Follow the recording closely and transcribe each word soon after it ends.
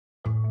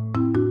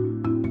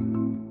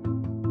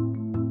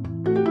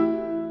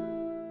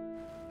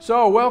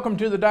So, welcome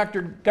to the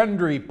Dr.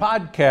 Gundry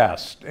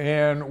podcast,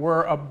 and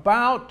we're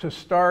about to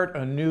start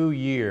a new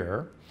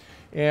year.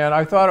 And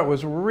I thought it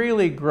was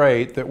really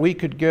great that we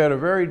could get a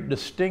very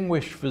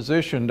distinguished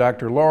physician,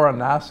 Dr. Laura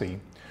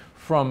Nasi,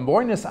 from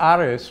Buenos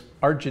Aires,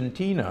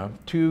 Argentina,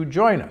 to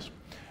join us.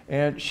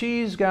 And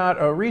she's got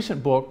a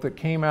recent book that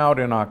came out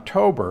in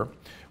October,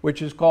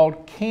 which is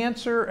called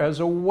Cancer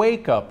as a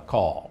Wake-Up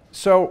Call.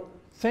 So,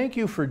 thank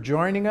you for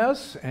joining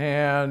us,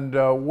 and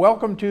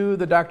welcome to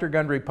the Dr.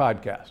 Gundry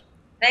podcast.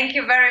 Thank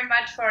you very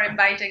much for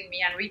inviting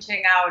me and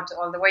reaching out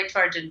all the way to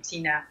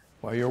Argentina.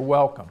 Well, you're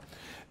welcome.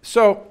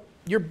 So,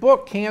 your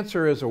book,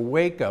 Cancer as a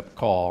Wake-Up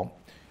Call,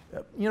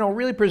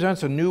 really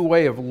presents a new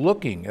way of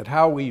looking at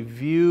how we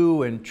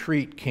view and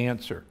treat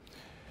cancer.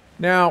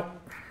 Now,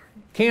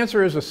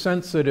 cancer is a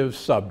sensitive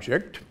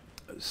subject,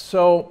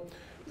 so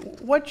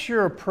what's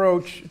your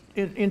approach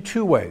in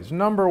two ways?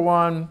 Number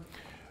one,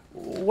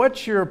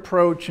 what's your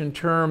approach in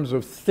terms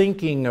of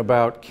thinking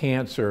about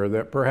cancer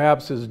that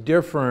perhaps is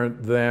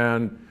different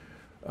than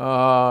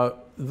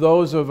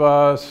those of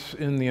us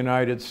in the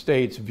United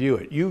States view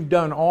it? You've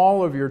done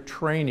all of your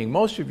training,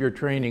 most of your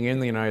training in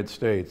the United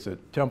States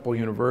at Temple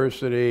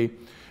University,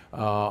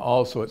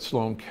 also at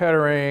Sloan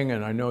Kettering,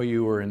 and I know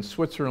you were in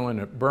Switzerland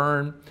at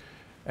Bern,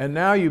 and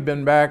now you've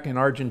been back in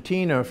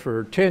Argentina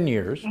for 10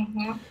 years.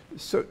 Mm-hmm.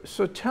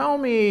 So tell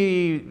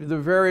me the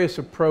various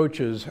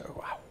approaches.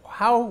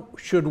 How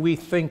should we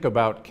think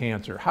about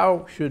cancer?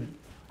 How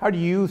do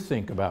you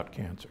think about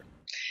cancer?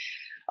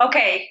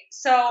 Okay,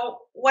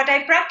 so what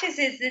I practice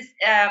is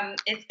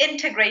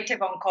integrative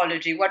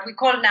oncology, what we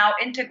call now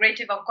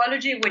integrative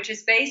oncology, which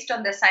is based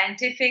on the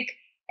scientific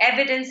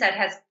evidence that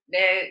has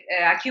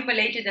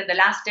accumulated in the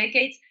last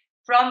decades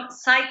from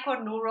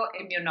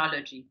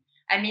psychoneuroimmunology.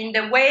 I mean,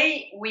 the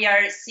way we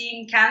are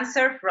seeing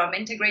cancer from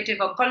integrative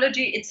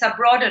oncology, it's a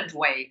broadened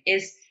way,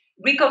 is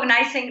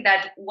recognizing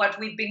that what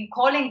we've been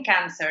calling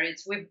cancer,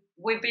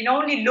 we've been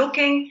only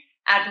looking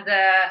at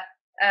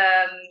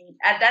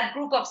that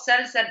group of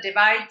cells that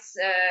divides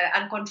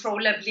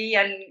uncontrollably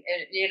and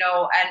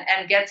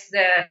gets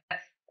the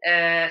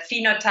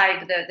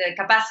phenotype, the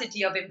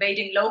capacity of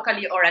invading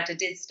locally or at a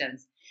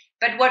distance.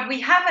 But what we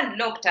haven't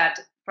looked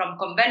at from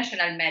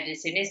conventional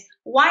medicine is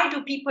why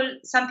do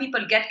some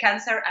people get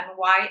cancer and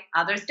why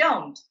others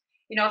don't?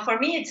 For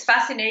me, it's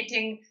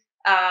fascinating.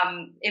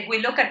 If we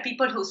look at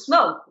people who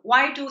smoke,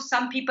 why do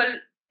some people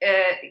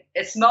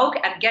smoke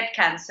and get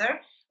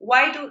cancer?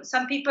 Why do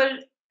some people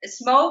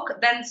smoke,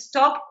 then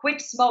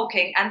quit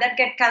smoking, and then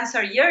get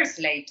cancer years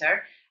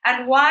later?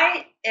 And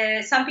why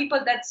some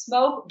people that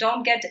smoke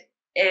don't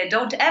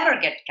ever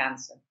get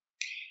cancer?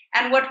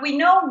 And what we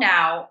know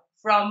now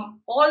from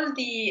all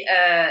the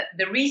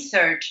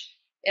research,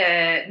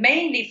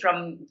 mainly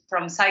from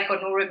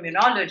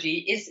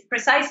psychoneuroimmunology, is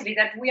precisely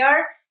that we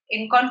are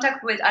in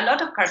contact with a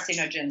lot of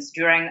carcinogens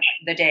during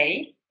the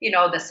day,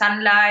 the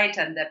sunlight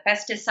and the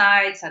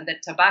pesticides and the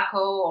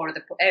tobacco or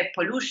the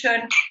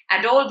pollution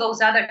and all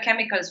those other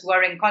chemicals who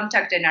are in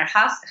contact in our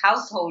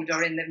household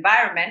or in the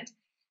environment.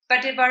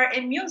 But if our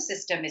immune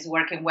system is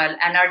working well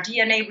and our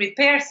DNA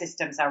repair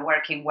systems are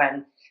working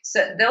well,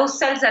 so those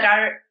cells that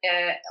are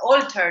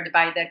altered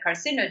by the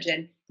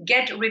carcinogen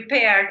get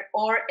repaired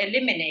or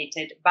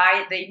eliminated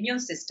by the immune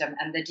system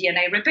and the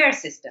DNA repair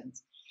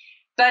systems.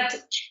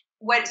 But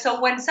when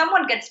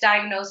someone gets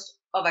diagnosed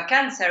of a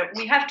cancer,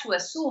 we have to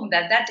assume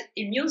that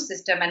immune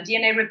system and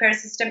DNA repair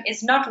system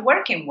is not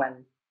working well.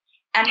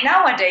 And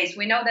nowadays,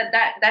 we know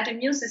that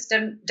immune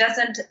system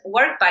doesn't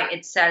work by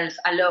itself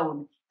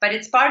alone, but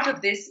it's part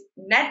of this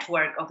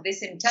network, of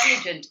this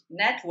intelligent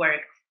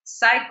network,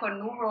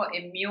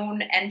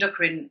 psychoneuroimmune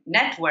endocrine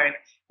network,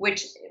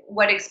 which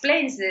what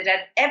explains is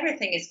that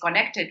everything is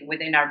connected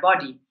within our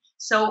body.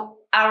 So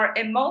our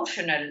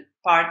emotional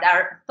part,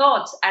 our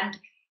thoughts, and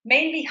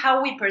mainly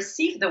how we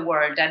perceive the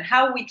world and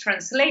how we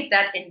translate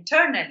that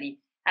internally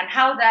and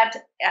how that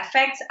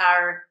affects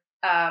our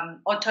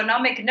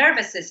autonomic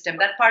nervous system,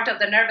 that part of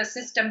the nervous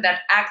system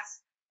that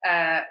acts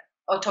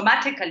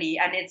automatically.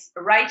 And it's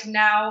right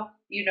now,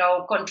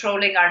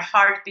 controlling our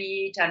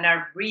heartbeat and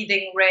our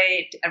breathing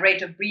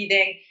rate of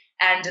breathing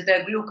and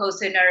the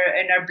glucose in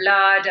our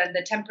blood and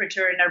the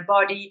temperature in our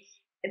body.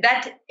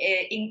 That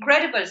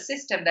incredible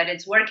system that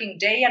it's working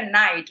day and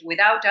night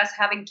without us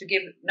having to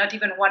give not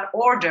even one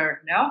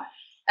order,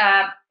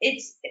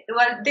 this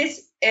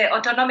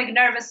autonomic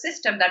nervous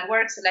system that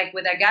works like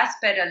with a gas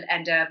pedal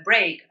and a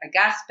brake,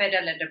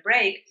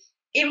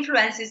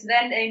 influences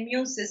then the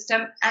immune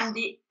system and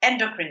the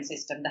endocrine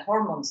system, the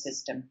hormone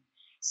system.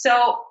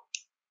 So,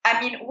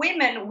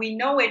 women, we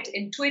know it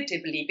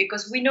intuitively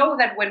because we know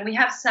that when we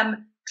have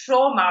some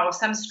trauma or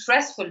some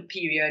stressful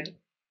period,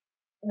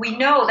 we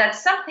know that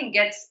something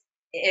gets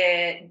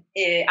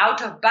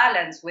out of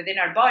balance within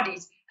our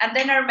bodies, and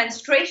then our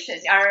menstruation,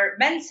 our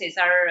menses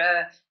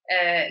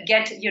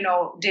get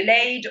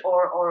delayed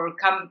or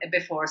come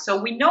before. So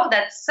we know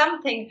that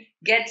something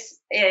gets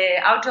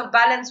out of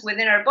balance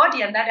within our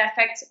body, and that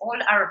affects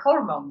all our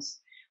hormones.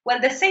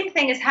 Well, the same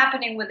thing is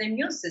happening with the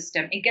immune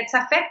system. It gets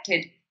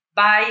affected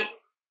by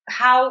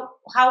how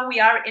we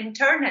are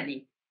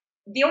internally.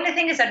 the only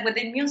thing is that with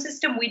the immune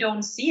system, we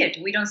don't see it.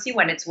 We don't see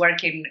when it's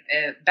working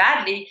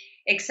badly,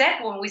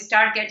 except when we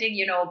start getting,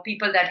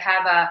 people that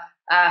have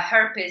a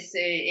herpes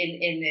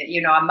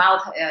in a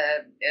mouth,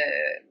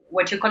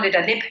 what you call it,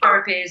 a lip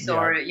herpes, Yeah,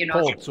 or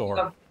cold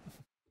sore.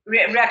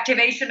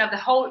 Reactivation of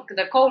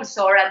the cold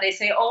sore, and they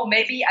say, oh,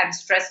 maybe I'm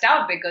stressed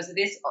out because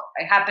this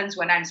happens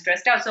when I'm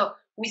stressed out. So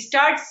we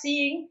start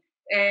seeing,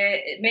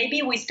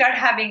 maybe we start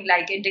having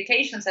like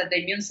indications that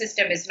the immune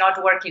system is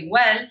not working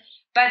well.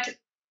 But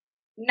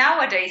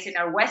nowadays in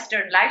our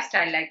Western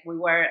lifestyle, like we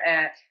were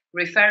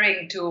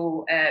referring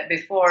to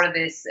before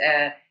this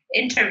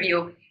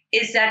interview,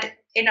 is that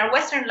in our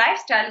Western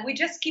lifestyle, we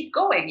just keep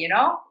going,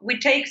 we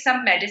take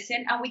some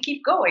medicine and we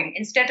keep going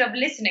instead of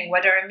listening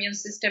what our immune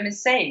system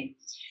is saying.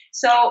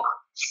 So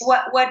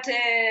what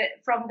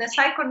from the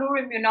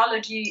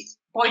psychoneuroimmunology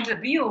point of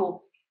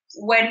view,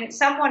 when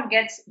someone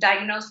gets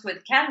diagnosed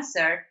with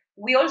cancer,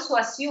 we also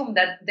assume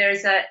that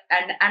there's a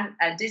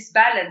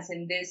disbalance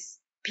in this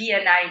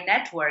PNI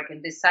network,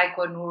 in this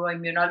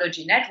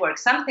psychoneuroimmunology network.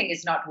 Something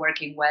is not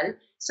working well.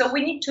 So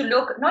we need to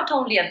look not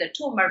only at the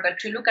tumor, but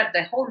to look at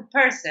the whole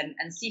person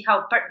and see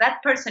how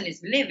that person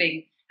is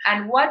living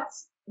and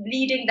what's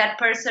leading that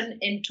person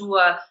into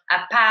a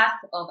path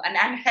of an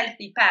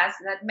unhealthy path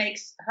that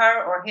makes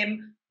her or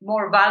him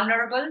more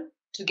vulnerable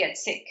to get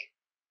sick.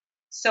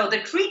 So the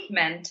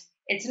treatment,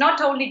 it's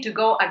not only to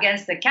go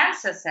against the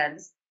cancer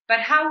cells, but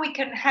how we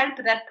can help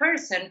that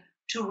person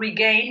to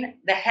regain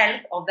the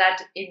health of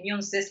that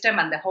immune system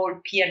and the whole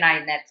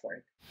PNI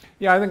network.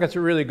 Yeah, I think that's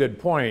a really good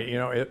point.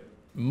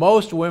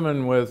 Most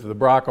women with the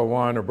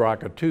BRCA1 or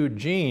BRCA2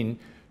 gene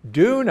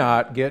do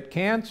not get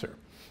cancer.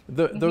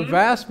 The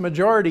vast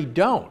majority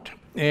don't.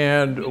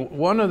 And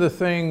one of the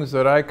things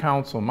that I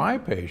counsel my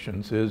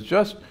patients is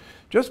just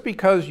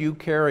because you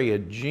carry a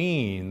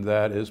gene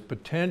that is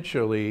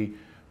potentially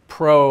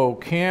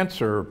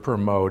pro-cancer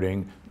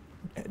promoting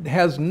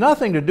has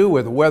nothing to do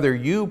with whether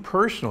you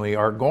personally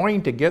are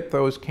going to get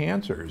those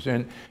cancers.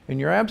 And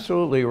you're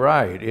absolutely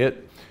right.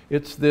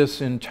 It's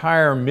this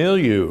entire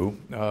milieu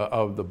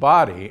of the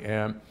body.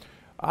 And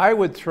I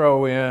would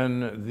throw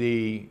in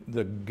the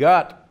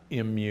gut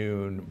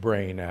immune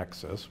brain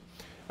axis.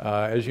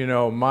 As you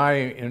know, my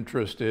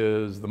interest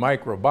is the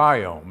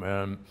microbiome,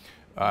 and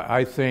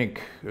I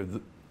think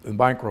the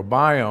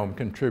microbiome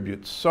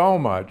contributes so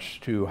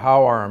much to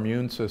how our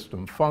immune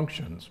system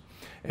functions.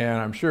 And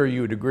I'm sure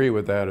you would agree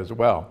with that as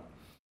well.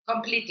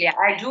 Completely.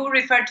 I do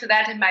refer to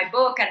that in my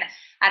book, and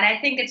I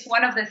think it's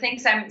one of the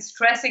things I'm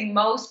stressing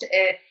most,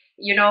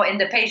 in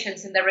the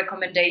patients, in the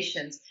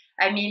recommendations.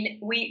 I mean,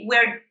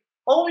 we're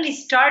only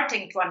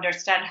starting to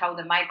understand how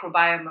the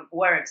microbiome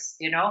works,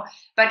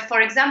 But for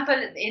example,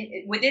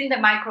 within the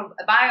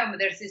microbiome,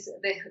 there's this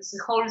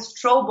whole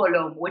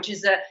strobolome, which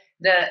is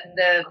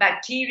the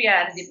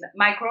bacteria and the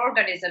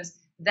microorganisms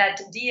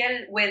that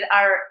deal with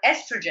our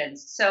estrogens.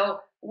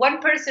 So one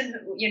person,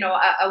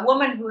 a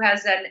woman who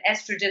has an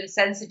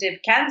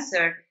estrogen-sensitive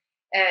cancer,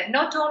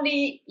 not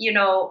only,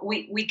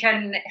 we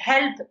can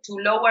help to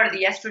lower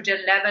the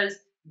estrogen levels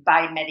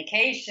by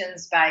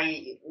medications,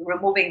 by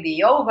removing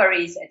the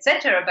ovaries,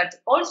 etc., but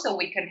also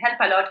we can help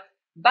a lot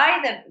by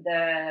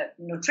the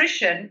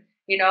nutrition,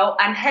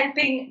 and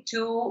helping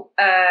to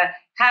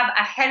have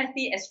a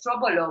healthy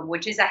estrobolome,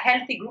 which is a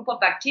healthy group of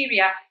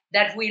bacteria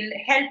that will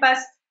help us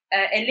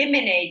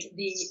eliminate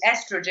the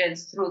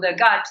estrogens through the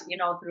gut,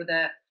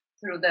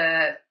 through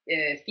the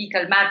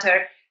fecal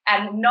matter,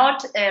 and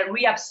not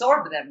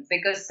reabsorb them.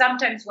 Because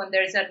sometimes when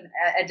there's a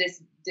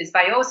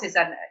dysbiosis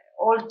and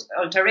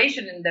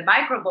alteration in the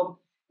microbiome,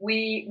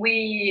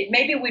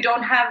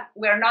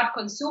 we're not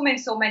consuming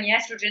so many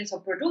estrogens or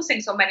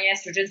producing so many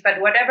estrogens, but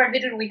whatever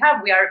little we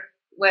have,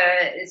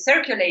 we're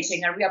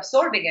circulating and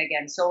reabsorbing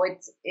again. So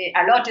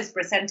a lot is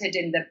presented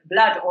in the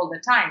blood all the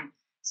time.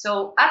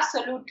 So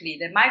absolutely,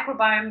 the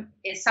microbiome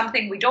is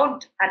something we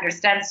don't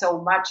understand so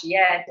much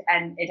yet,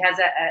 and it has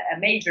a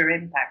major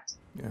impact.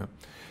 Yeah.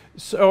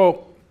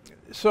 So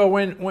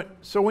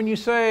when you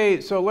say,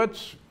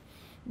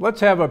 let's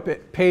have a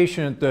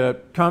patient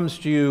that comes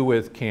to you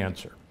with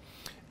cancer,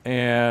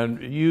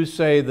 and you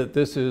say that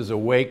this is a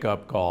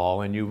wake-up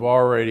call, and you've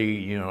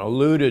already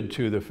alluded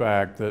to the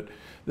fact that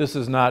this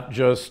is not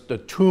just a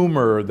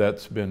tumor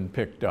that's been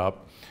picked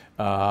up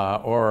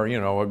or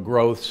a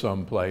growth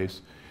someplace.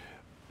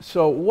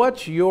 So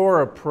what's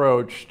your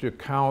approach to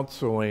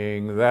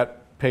counseling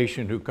that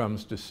patient who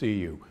comes to see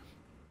you?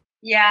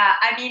 Yeah,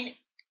 I mean,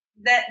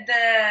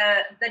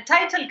 the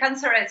title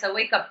 "Cancer as a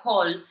Wake-Up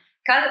Call"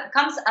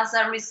 comes as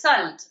a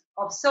result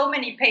of so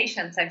many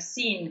patients I've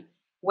seen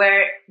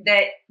where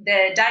the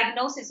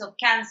diagnosis of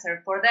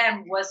cancer for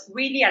them was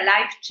really a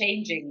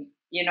life-changing,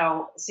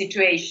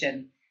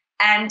 situation,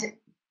 and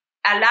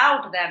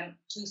allowed them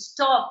to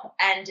stop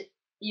and,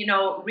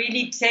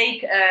 really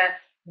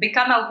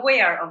become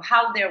aware of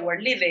how they were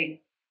living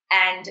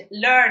and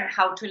learn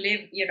how to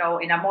live,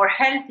 in a more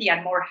healthy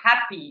and more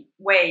happy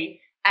way.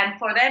 And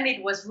for them,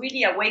 it was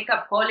really a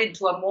wake-up call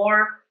into a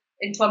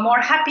more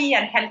happy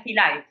and healthy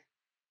life.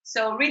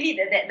 So really,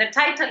 the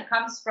title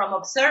comes from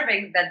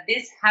observing that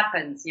this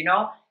happens,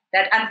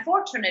 that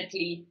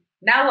unfortunately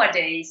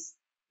nowadays,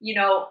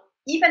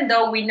 even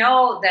though we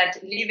know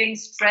that living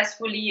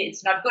stressfully,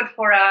 it's not good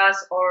for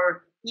us,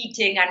 or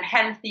eating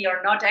unhealthy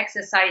or not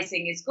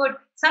exercising is good,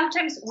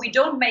 sometimes we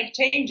don't make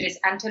changes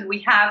until we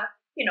have,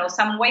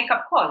 some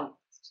wake-up call.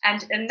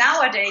 And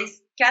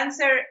nowadays,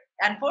 cancer,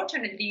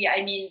 unfortunately,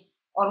 I mean,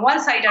 on one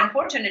side,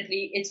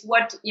 unfortunately, it's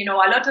what, a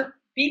lot of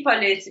people,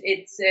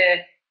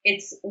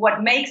 it's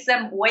what makes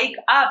them wake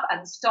up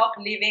and stop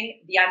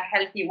living the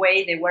unhealthy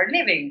way they were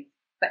living.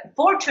 But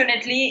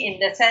fortunately, in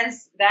the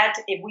sense that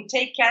if we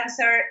take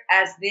cancer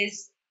as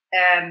this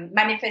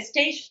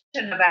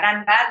manifestation of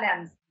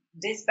an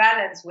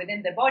disbalance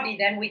within the body,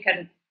 then we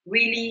can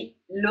really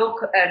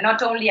look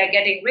not only at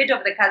getting rid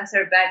of the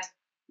cancer, but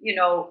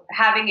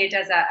having it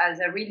as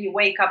a really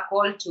wake up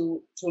call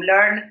to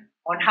learn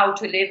on how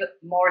to live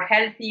more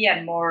healthy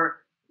and more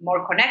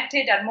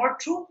connected and more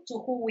true to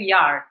who we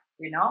are.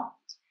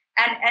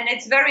 And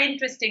it's very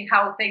interesting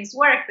how things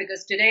work,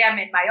 because today I'm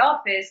in my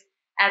office,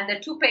 and the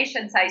two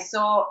patients I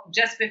saw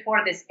just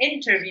before this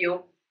interview,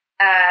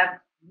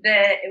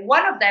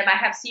 one of them I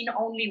have seen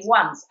only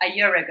once a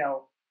year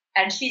ago,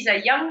 and she's a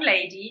young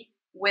lady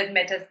with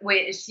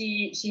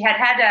she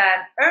had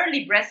an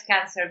early breast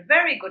cancer,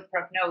 very good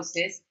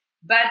prognosis,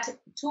 but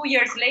 2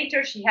 years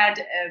later she had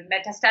a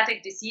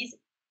metastatic disease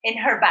in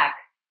her back,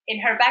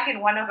 in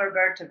one of her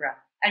vertebrae,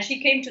 and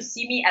she came to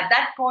see me at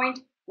that point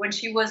when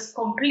she was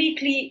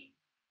completely,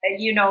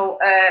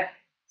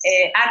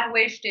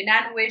 anguished in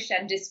anguish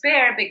and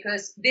despair,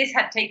 because this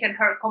had taken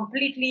her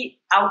completely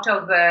out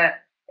of.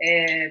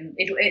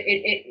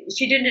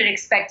 She didn't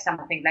expect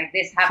something like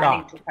this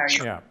happening to her.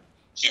 Yeah.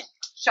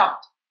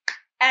 Shocked.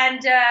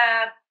 And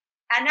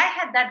I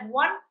had that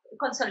one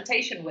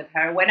consultation with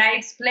her when I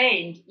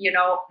explained,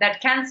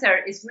 that cancer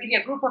is really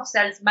a group of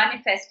cells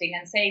manifesting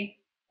and saying,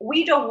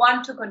 we don't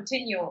want to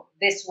continue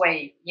this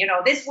way,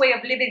 this way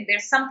of living.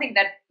 There's something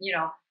that,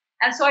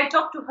 and so I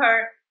talked to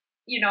her,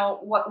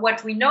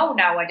 what we know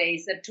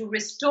nowadays, that to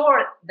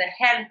restore the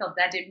health of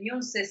that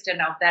immune system,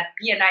 of that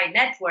PNI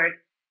network,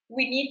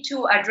 we need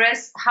to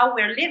address how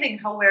we're living,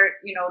 how we're,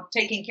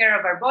 taking care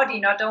of our body,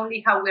 not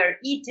only how we're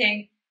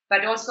eating,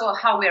 but also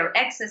how we're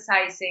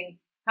exercising,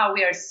 how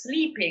we are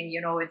sleeping.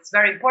 It's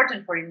very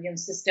important for immune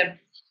system.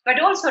 But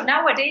also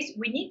nowadays,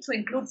 we need to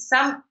include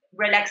some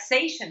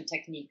relaxation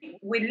technique.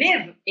 We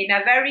live in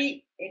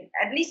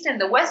at least in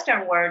the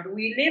Western world,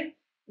 we live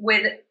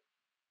with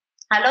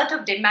a lot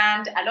of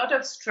demand, a lot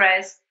of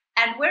stress,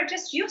 and we're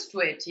just used to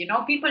it.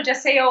 People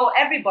just say, oh,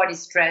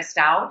 everybody's stressed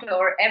out,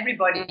 or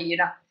everybody,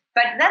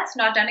 but that's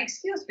not an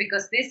excuse,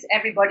 because this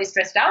everybody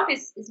stressed out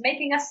is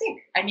making us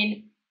sick. I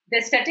mean, the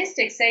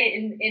statistics say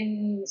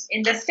in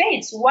the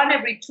States, 1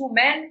 every 2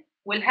 men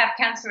will have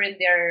cancer in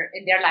their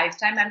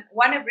lifetime, and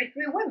 1 every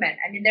 3 women.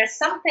 I mean, there's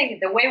something,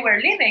 the way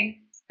we're living,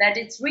 that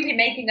it's really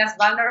making us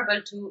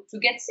vulnerable to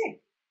get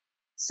sick.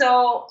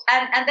 So,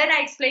 and then I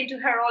explained to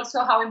her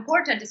also how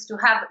important it is to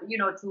have,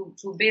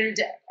 to build,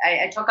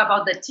 I talk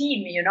about the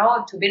team,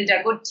 to build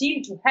a good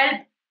team to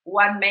help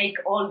one make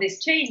all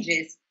these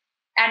changes.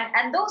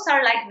 And those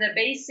are like the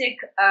basic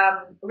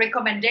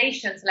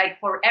recommendations, like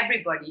for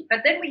everybody.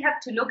 But then we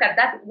have to look at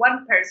that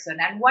one person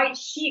and why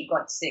she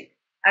got sick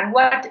and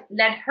what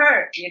led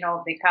her,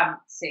 become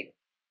sick.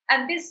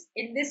 And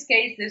in this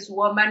case, this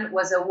woman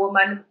was a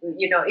woman,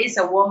 is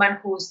a woman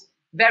who's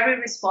very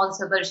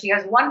responsible. She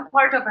has one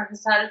part of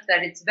herself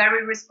that it's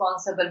very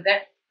responsible,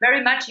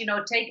 very much,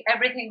 take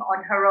everything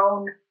on her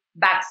own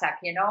backsack,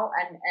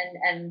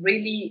 and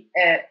really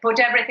put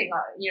everything,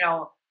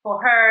 for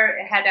her,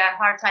 had a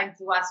hard time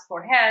to ask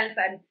for help,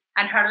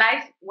 and her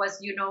life was,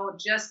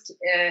 just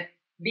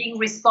being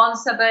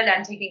responsible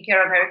and taking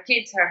care of her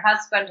kids, her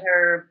husband,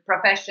 her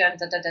profession,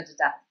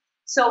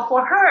 So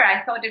for her,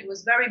 I thought it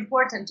was very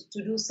important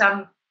to do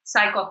some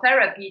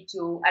psychotherapy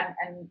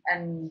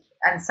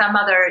and some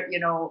other,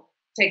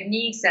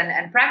 techniques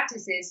and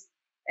practices,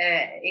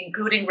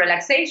 including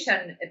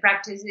relaxation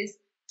practices,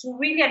 to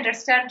really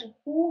understand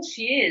who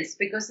she is,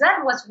 because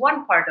that was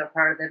one part of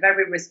her, the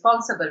very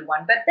responsible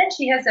one. But then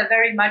she has a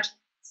very much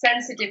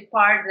sensitive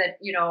part that,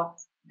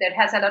 that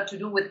has a lot to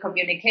do with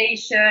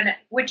communication,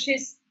 which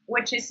is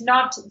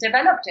not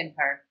developed in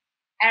her.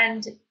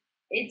 And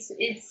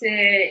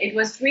it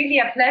was really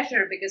a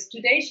pleasure, because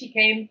today she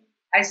came.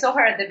 I saw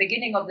her at the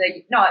beginning of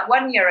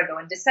 1 year ago,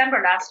 in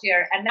December last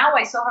year, and now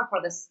I saw her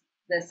for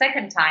the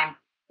second time.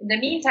 In the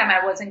meantime,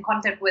 I was in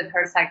contact with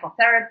her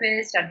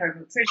psychotherapist and her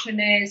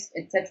nutritionist,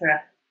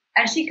 etc.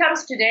 And she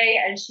comes today,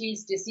 and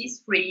she's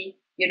disease-free.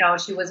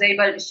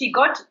 She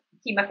got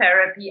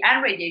chemotherapy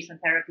and radiation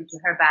therapy to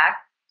her back.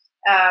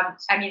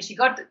 She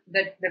got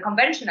the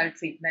conventional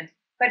treatment,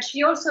 but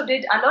she also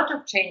did a lot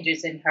of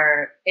changes in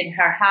her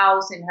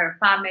house, in her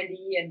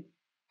family,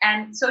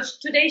 and so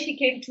today she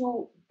came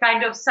to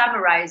kind of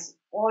summarize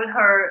all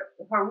her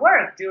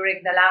work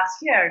during the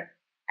last year.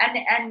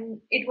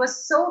 And it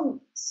was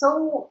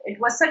it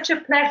was such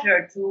a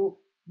pleasure to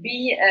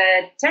be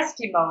a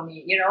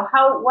testimony,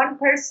 how one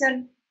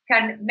person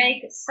can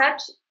make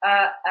such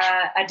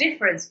a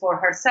difference for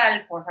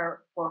herself, for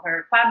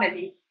her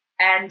family,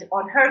 And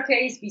on her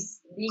case,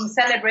 being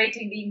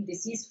celebrating being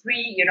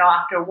disease-free, you know,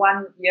 after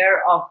 1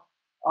 year of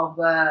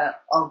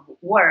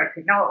work,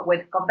 you know,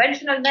 with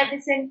conventional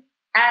medicine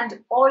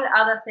and all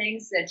other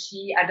things that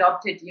she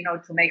adopted, you know,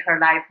 to make her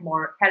life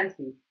more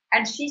healthy.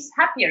 And she's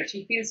happier.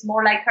 She feels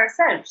more like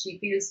herself. She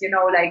feels, you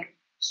know, like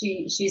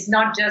she's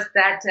not just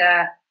that,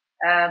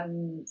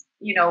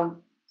 you know,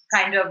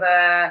 kind of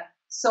a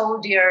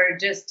soldier,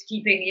 just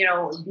keeping, you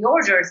know, the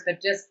orders,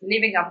 but just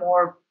living a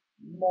more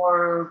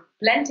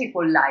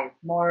plentiful life,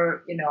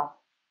 more, you know,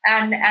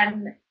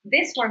 and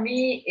this for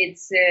me,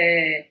 it's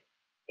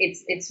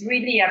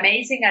really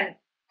amazing.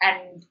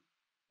 And,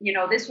 you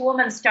know, this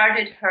woman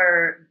started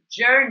her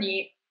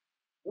journey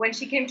when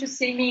she came to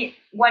see me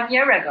 1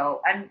 year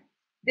ago. And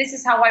this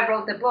is how I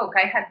wrote the book.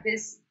 I had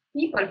these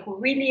people who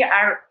really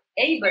are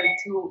able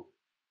to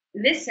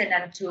listen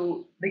and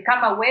to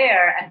become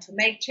aware and to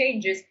make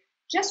changes,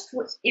 just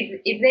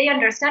if they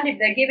understand, if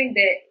they're giving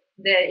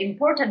the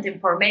important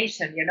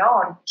information, you know,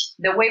 on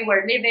the way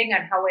we're living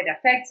and how it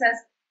affects us.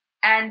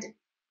 And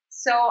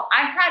so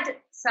I had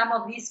some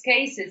of these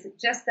cases,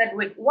 just that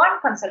with one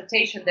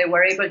consultation, they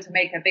were able to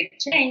make a big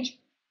change.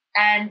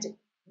 And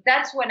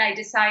that's when I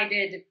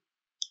decided,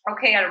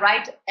 okay, I'll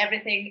write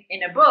everything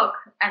in a book,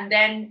 and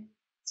then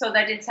so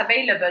that it's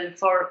available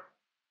for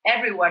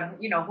everyone,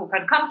 you know, who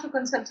can come to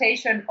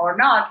consultation or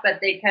not, but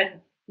they can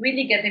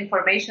really get the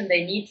information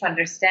they need to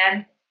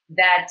understand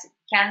that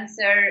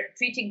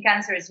treating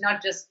cancer is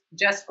not just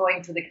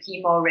going to the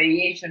chemo,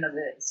 radiation, or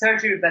the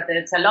surgery, but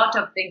there's a lot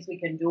of things we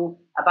can do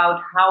about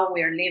how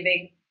we're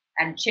living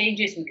and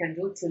changes we can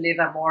do to live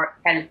a more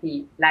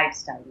healthy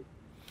lifestyle.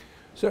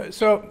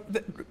 So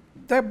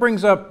that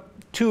brings up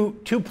two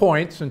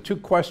points and two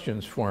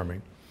questions for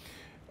me.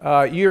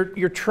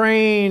 You're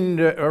trained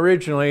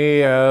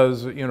originally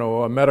as, you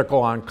know, a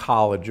medical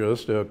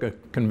oncologist, a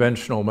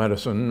conventional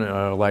medicine,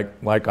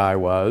 like I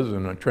was,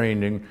 and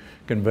trained in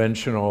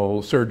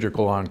conventional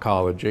surgical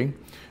oncology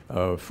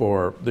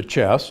for the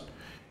chest.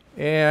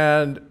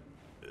 And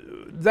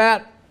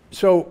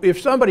so if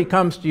somebody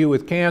comes to you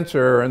with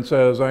cancer and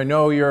says, I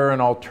know you're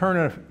an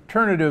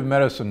alternative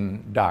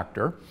medicine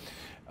doctor,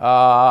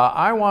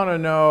 I want to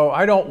know,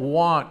 I don't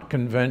want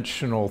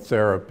conventional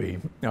therapy.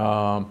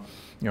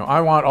 You know,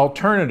 I want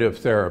alternative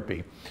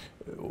therapy.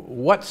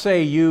 What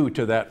say you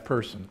to that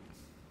person?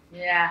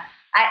 Yeah,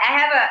 I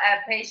have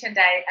a patient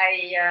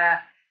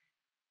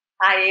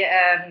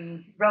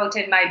I wrote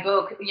in my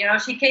book. You know,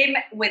 she came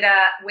with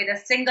a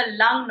single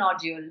lung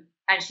nodule,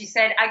 and she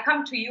said, I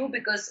come to you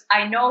because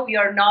I know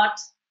you're not,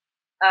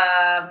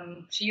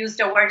 she used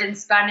a word in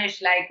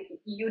Spanish, like,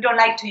 you don't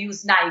like to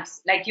use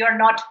knives, like you're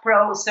not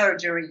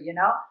pro-surgery, you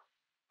know?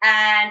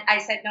 And I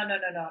said, no,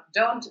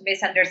 don't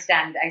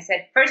misunderstand. I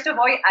said, first of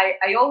all,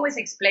 I always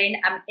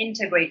explain I'm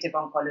integrative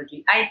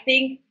oncology. I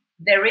think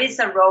there is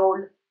a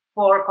role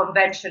for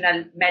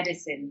conventional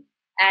medicine.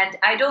 And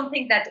I don't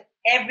think that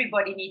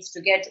everybody needs to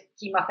get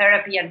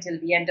chemotherapy until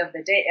the end of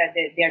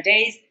their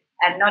days.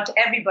 And not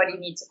everybody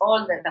needs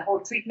all the whole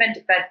treatment.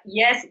 But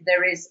yes,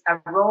 there is a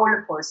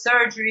role for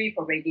surgery,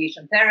 for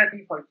radiation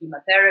therapy, for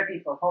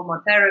chemotherapy, for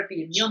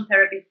hormone-therapy, immune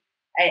therapy.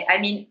 I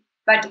mean,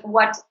 but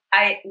what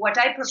I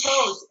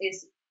propose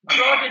is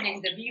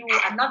broadening the view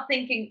and not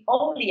thinking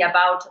only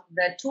about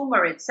the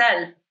tumor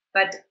itself,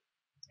 but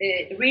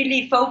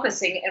really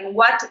focusing on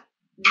what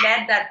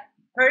led that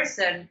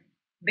person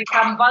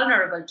become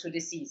vulnerable to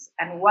disease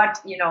and what,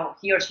 you know,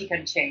 he or she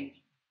can change.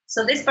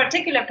 So this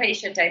particular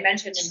patient I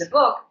mentioned in the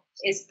book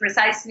is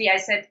precisely, I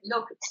said,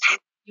 look,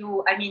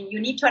 you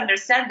need to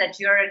understand that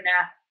you're in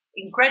an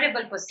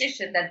incredible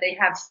position, that they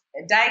have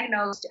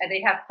diagnosed and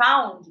they have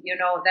found, you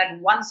know, that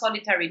one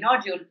solitary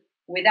nodule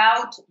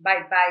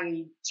by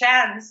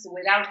chance,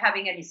 without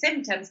having any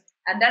symptoms.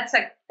 And that's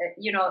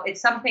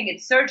it's something,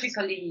 it's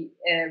surgically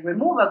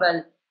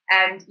removable.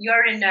 And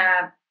you're in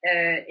a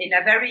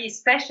very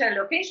special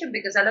location,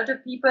 because a lot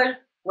of people,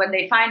 when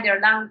they find their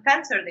lung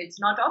cancer, it's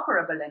not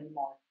operable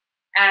anymore.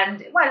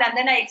 And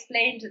then I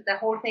explained the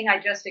whole thing I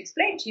just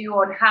explained to you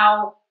on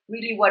how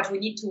really what we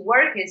need to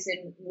work is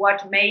in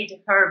what made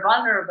her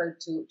vulnerable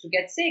to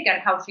get sick,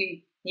 and how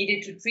she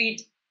needed to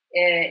treat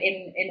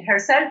in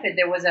herself.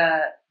 There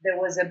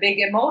was a big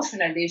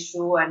emotional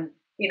issue, and,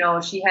 you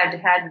know, she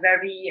had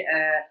very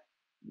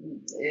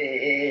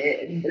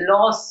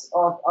loss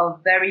of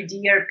very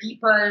dear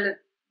people,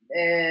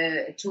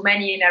 too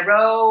many in a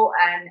row,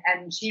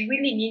 and she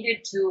really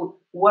needed to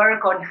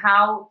work on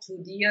how to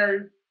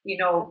deal, you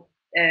know,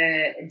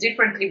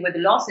 differently with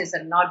losses,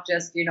 and not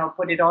just, you know,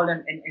 put it all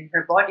in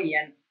her body.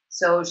 And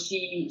so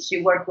she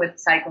worked with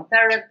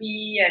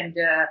psychotherapy and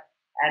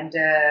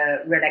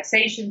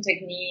relaxation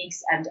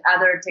techniques and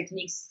other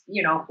techniques,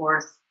 you know,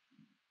 for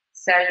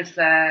self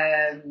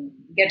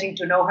getting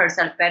to know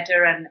herself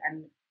better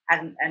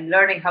and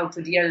learning how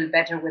to deal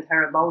better with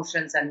her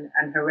emotions and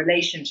her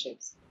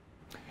relationships.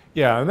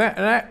 Yeah, and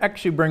that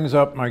actually brings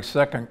up my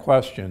second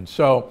question.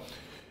 So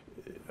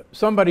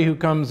somebody who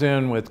comes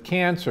in with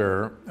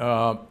cancer,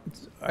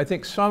 I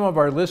think some of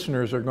our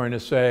listeners are going to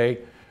say,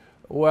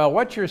 well,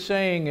 what you're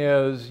saying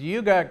is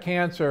you got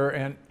cancer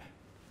and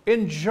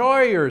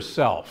enjoy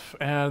yourself.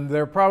 And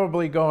they're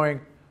probably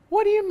going,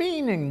 what do you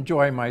mean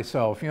enjoy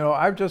myself? You know,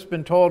 I've just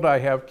been told I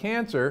have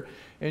cancer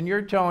and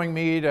you're telling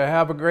me to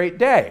have a great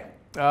day.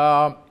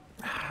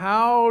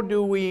 How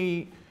do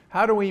we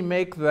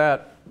make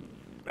that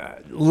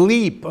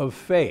leap of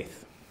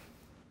faith?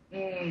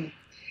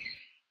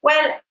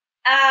 Well,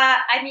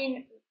 I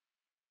mean,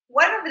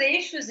 one of the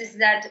issues is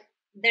that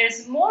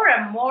there's more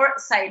and more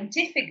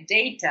scientific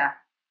data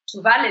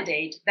to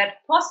validate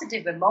that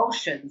positive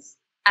emotions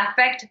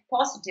affect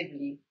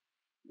positively.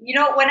 You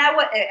know, when I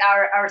was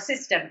our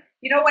system,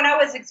 you know, when I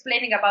was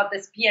explaining about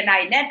this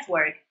PNI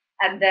network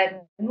and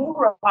the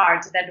neural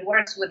part that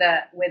works with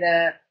a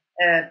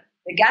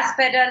gas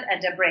pedal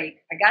and a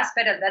brake. A gas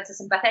pedal, that's a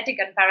sympathetic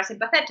and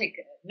parasympathetic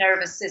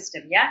nervous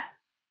system, yeah?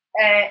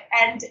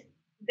 And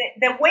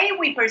the way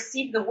we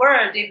perceive the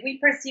world, if we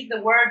perceive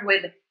the world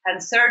with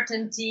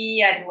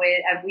uncertainty and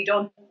we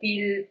don't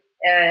feel,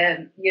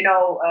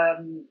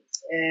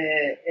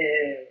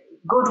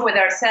 good with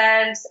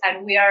ourselves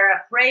and we are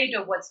afraid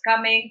of what's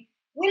coming,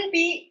 will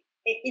be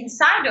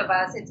inside of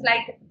us. It's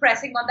like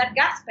pressing on that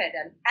gas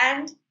pedal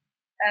and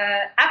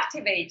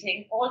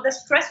activating all the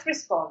stress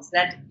response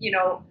that, you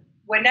know,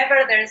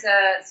 whenever there's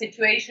a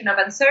situation of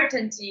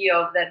uncertainty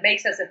that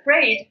makes us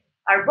afraid,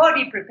 our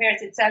body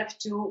prepares itself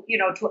to, you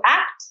know, to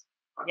act.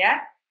 Yeah.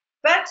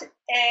 But,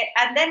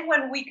 and then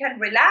when we can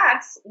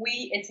relax,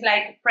 it's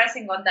like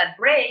pressing on that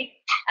brake,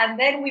 and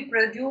then we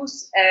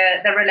produce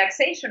the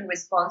relaxation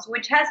response,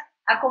 which has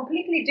a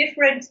completely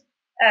different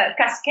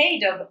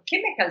cascade of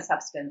chemical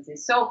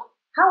substances. So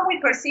how we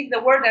perceive the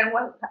world and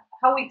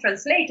how we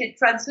translate it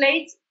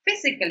translates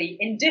physically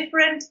in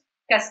different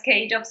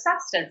cascade of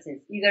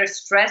substances, either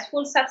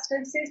stressful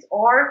substances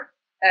or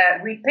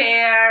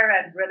repair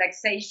and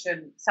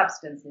relaxation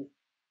substances.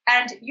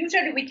 And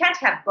usually we can't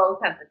have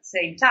both at the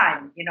same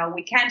time. You know,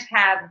 we can't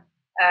have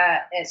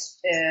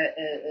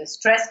a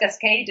stress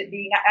cascade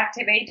being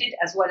activated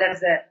as well as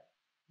the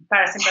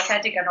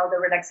parasympathetic and all the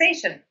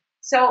relaxation.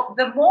 So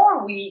the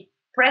more we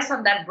press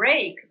on that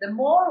brake, the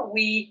more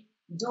we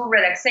do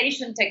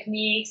relaxation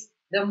techniques,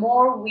 the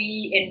more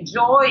we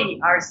enjoy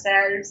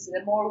ourselves,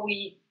 the more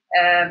we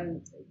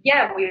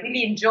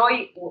really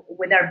enjoy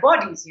with our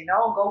bodies, you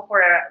know, go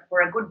for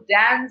a good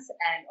dance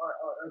and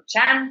or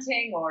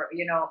chanting or,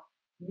 you know,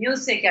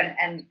 music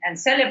and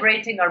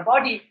celebrating our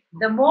body,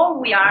 the more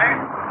we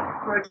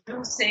are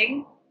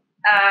producing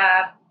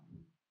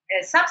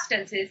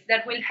substances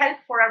that will help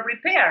for our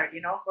repair,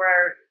 you know, for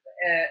our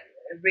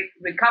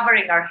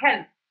recovering our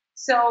health.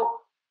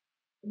 So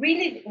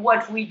really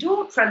what we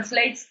do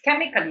translates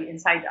chemically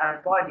inside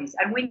our bodies,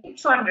 and we need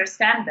to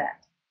understand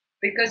that,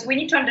 because we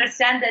need to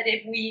understand that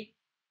if we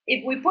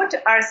put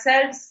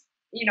ourselves,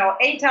 you know,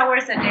 8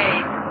 hours a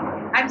day,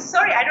 I'm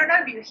sorry, I don't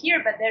know if you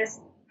hear, but there's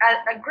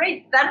a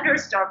great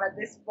thunderstorm at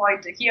this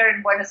point here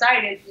in Buenos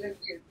Aires.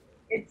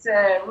 It's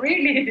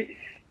really,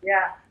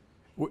 yeah.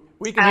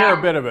 We can hear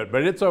a bit of it,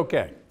 but it's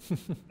okay.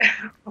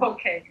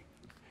 Okay.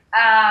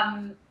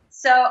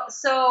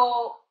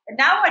 So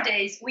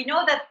nowadays we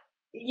know that,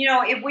 you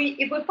know, if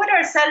we put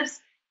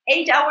ourselves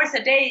 8 hours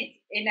a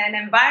day in an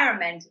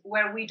environment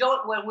where we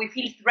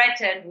feel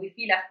threatened, we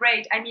feel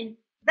afraid, I mean,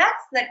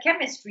 that's the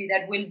chemistry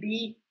that will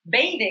be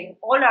bathing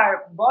all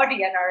our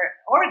body and our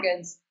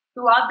organs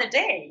throughout the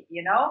day,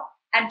 you know.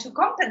 And to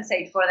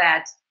compensate for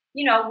that,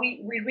 you know, we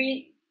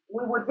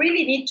would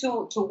really need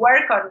to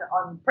work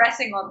on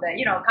pressing on the,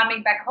 you know,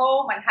 coming back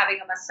home and having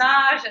a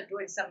massage and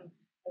doing some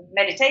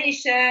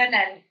meditation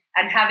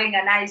and having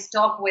a nice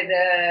talk with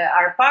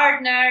our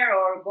partner,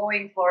 or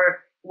going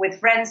with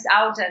friends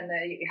out and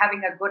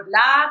having a good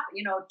laugh,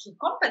 you know, to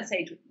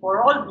compensate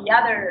for all the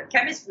other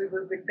chemistry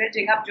we've been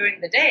building up during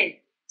the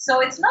day. So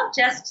it's not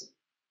just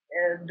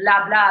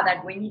blah blah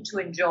that we need to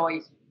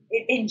enjoy.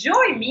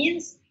 Enjoy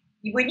means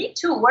we need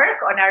to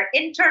work on our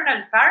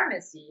internal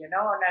pharmacy, you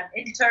know, on an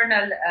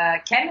internal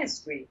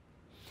chemistry.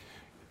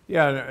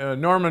 Yeah,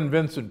 Norman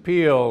Vincent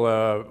Peale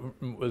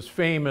was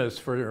famous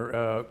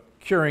for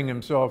curing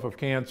himself of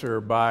cancer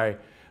by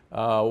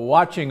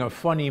watching a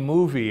funny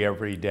movie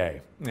every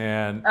day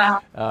and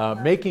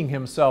making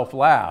himself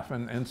laugh.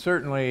 And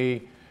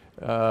certainly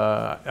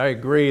I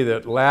agree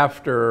that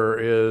laughter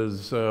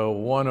is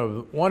one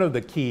of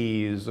the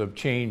keys of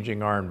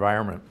changing our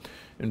environment.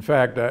 In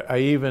fact, I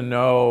even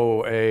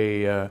know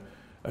a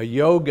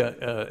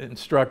yoga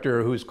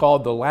instructor who's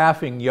called the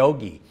laughing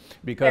yogi,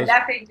 because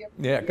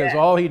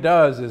all he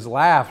does is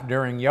laugh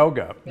during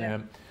yoga. Yeah.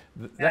 And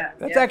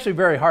that's actually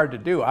very hard to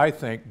do, I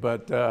think,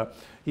 but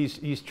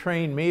he's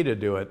trained me to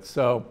do it.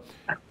 So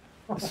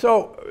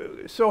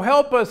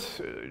help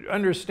us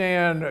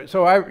understand.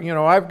 So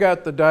I've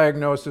got the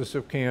diagnosis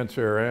of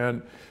cancer,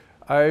 and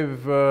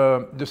I've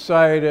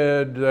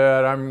decided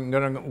that I'm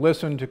going to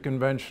listen to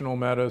conventional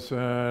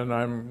medicine.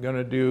 I'm going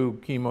to do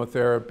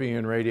chemotherapy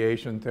and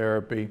radiation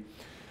therapy.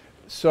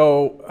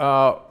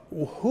 So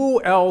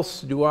who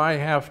else do I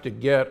have to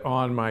get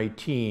on my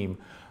team?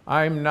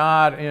 I'm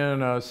not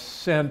in a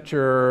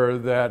center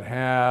that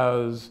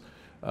has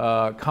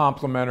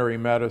complementary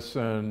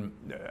medicine.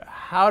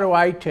 How do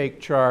I take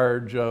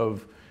charge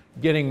of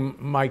getting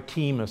my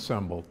team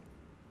assembled?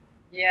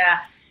 Yeah,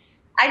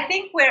 I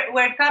think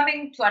we're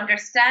coming to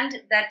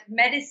understand that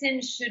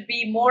medicine should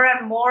be more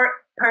and more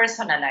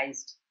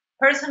personalized.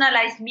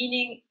 Personalized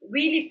meaning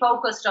really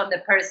focused on the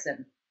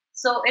person.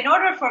 So in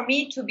order for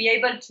me to be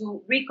able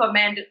to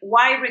recommend,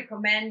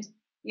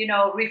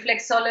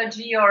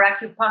 reflexology or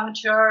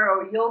acupuncture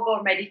or yoga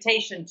or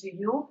meditation to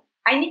you,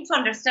 I need to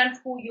understand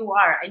who you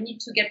are. I need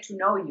to get to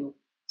know you.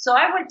 So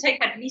I will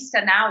take at least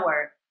an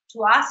hour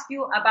to ask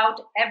you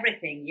about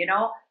everything,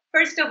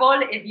 First of all,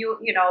 if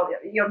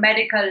your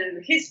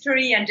medical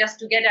history, and just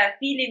to get a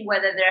feeling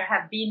whether there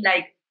have been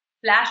like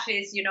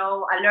flashes,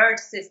 alert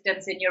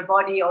systems in your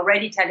body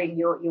already telling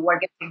you were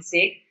getting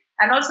sick.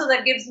 And also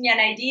that gives me an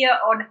idea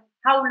on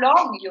how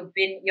long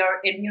your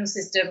immune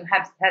system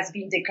has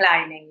been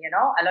declining,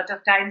 a lot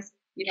of times,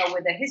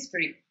 with the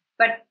history,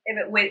 but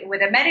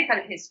with a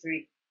medical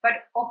history.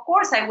 But of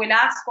course, I will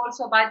ask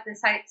also about the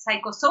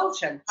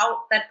psychosocial,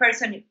 how that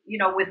person,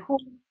 with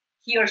whom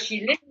he or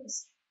she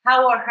lives,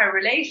 how are her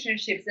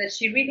relationships,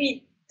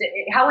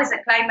 how is the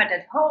climate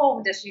at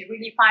home? Does she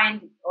really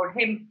find, or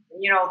him,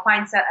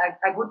 finds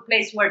a good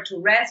place where to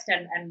rest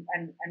and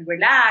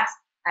relax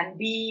and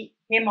be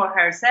him or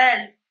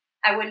herself?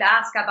 I will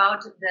ask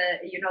about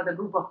the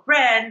group of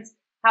friends.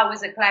 How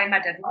is the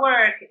climate at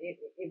work?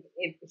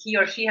 If he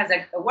or she has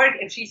a work,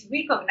 if she's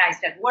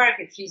recognized at work,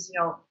 if she's,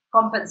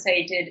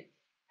 compensated.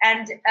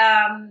 And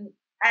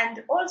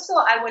also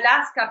I will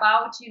ask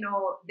about,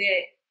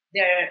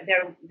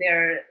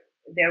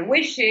 their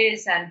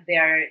wishes and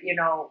their,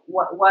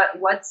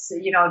 what's,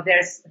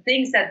 there's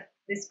things that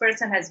this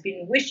person has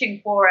been wishing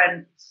for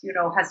and,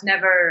 has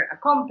never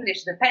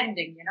accomplished,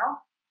 depending,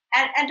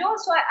 and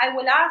also I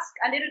will ask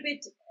a little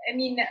bit,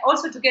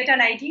 also to get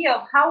an idea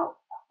of how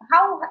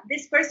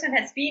this person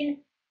has been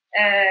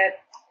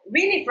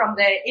really from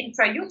the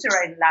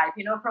intrauterine life,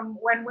 from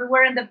when we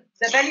were in the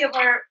belly of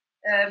our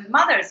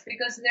mothers,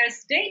 because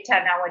there's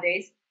data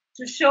nowadays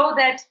to show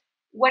that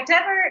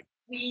whatever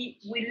we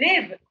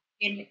live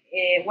in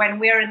when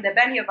we're in the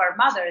belly of our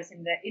mothers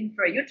in the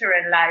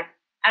intrauterine life,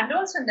 and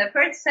also in the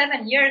first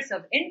 7 years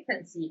of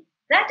infancy,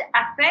 that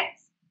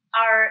affects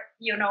our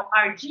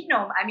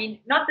genome.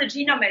 Not the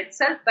genome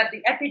itself, but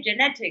the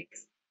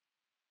epigenetics,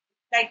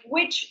 like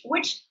which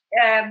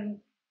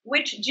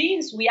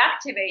genes we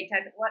activate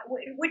and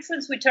which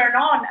ones we turn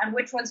on and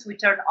which ones we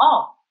turn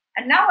off.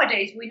 And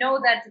nowadays we know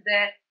that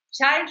the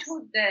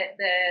childhood,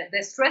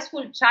 the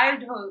stressful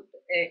childhood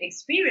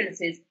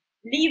experiences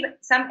leave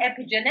some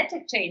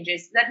epigenetic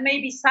changes that may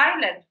be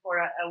silent for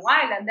a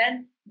while, and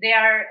then they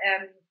are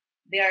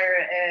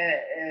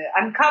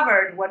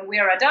uncovered when we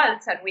are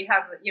adults and we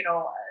have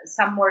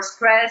some more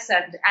stress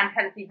and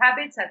unhealthy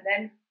habits, and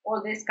then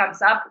all this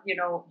comes up,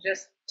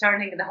 just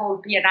turning the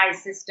whole PNI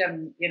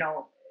system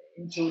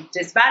into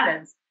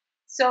disbalance.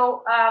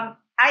 So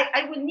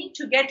I will need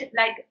to get,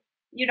 like,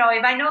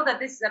 if I know that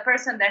this is a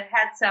person that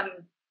had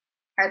some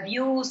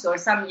abuse or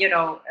some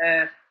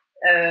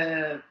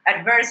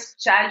adverse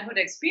childhood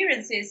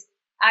experiences,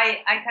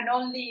 I can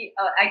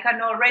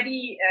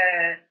already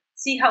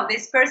see how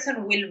this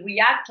person will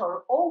react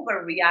or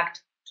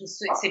overreact to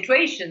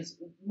situations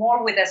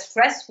more with a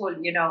stressful,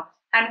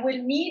 and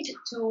will need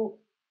to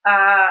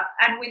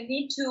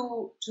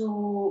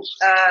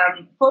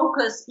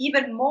focus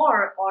even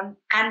more on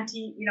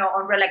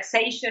on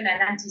relaxation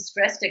and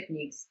anti-stress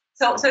techniques.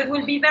 So it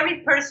will be very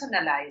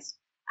personalized.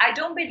 I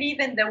don't believe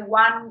in the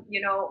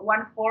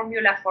one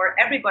formula for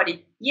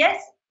everybody.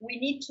 Yes, we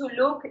need to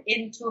look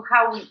into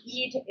how we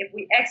eat, if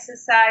we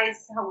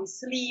exercise, how we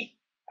sleep,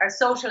 our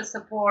social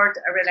support,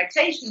 our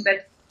relaxation,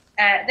 but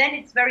then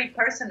it's very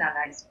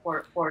personalized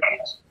for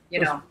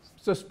each,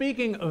 So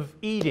speaking of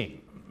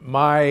eating,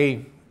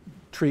 my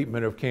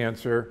treatment of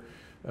cancer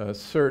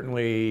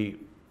certainly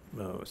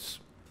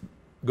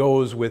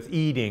goes with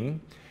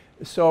eating.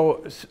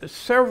 So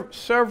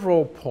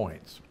several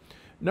points.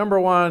 Number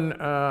one,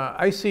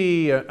 I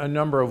see a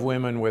number of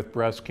women with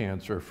breast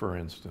cancer, for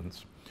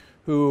instance,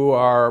 who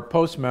are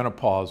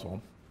postmenopausal.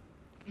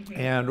 Mm-hmm.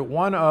 And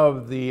one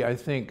of the, I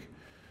think,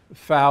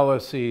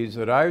 fallacies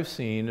that I've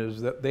seen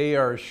is that they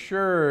are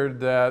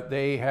assured that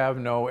they have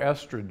no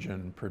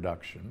estrogen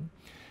production,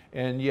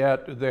 and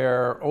yet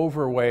they're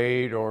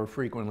overweight or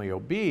frequently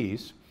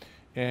obese.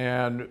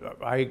 And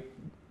I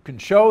can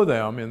show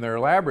them in their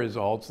lab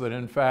results that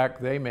in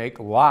fact they make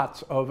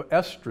lots of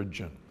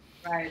estrogen.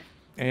 Right.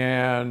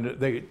 And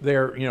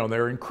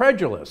they're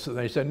incredulous. And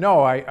they said,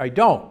 no, I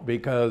don't,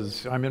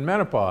 because I'm in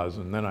menopause.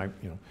 And then I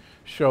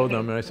show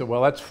them and I said,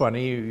 well, that's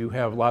funny, you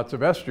have lots of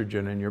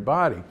estrogen in your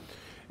body.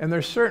 And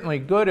there's certainly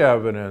good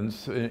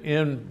evidence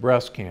in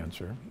breast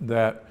cancer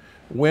that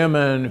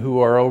women who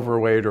are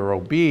overweight or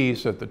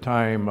obese at the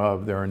time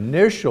of their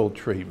initial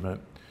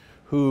treatment,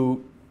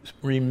 who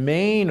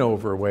remain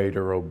overweight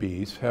or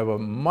obese, have a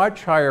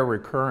much higher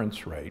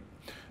recurrence rate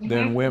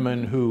than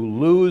women who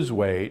lose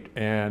weight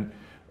and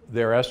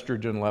their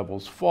estrogen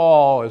levels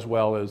fall, as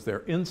well as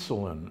their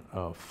insulin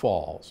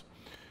falls.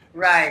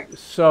 Right.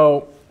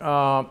 So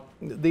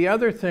the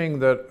other thing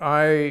that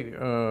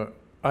I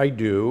I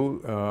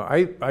do.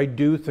 I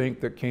do think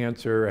that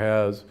cancer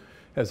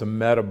has a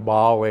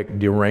metabolic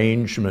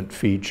derangement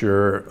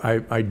feature.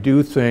 I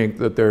do think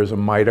that there's a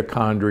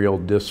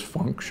mitochondrial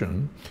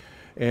dysfunction.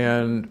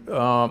 And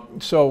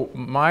so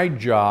my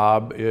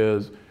job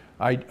is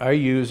I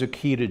use a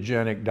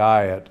ketogenic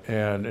diet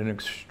and an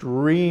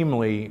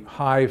extremely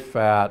high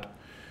fat,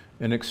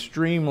 an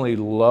extremely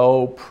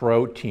low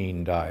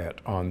protein diet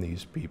on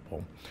these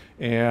people.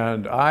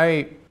 And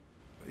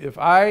if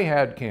I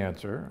had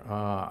cancer,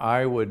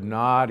 I would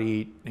not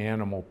eat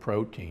animal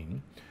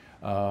protein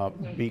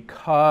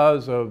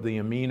because of the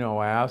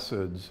amino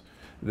acids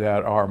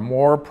that are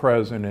more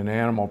present in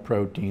animal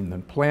protein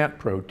than plant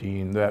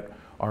protein that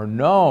are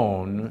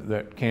known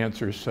that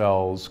cancer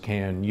cells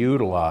can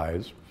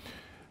utilize.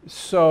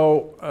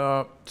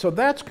 So, so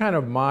that's kind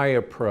of my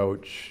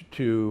approach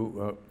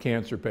to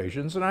cancer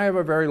patients, and I have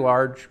a very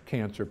large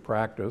cancer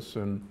practice,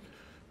 and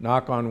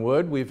knock on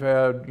wood, we've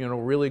had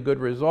really good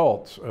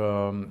results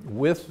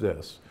with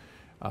this.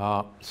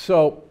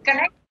 So, can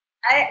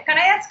I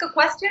ask a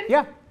question?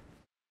 Yeah.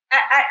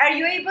 Are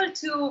you able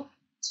to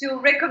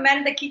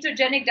recommend the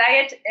ketogenic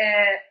diet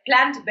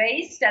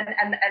plant-based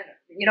and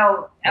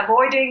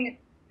avoiding,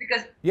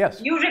 because yes,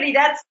 usually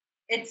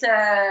it's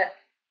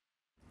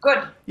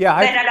good. Yeah,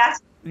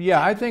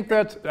 I think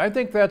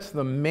that's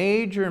the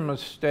major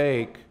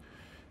mistake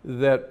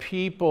that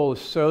people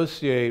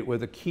associate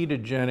with a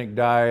ketogenic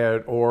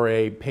diet or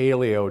a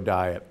paleo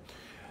diet.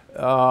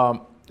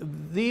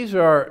 These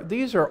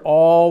are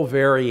all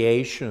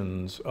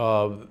variations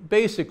of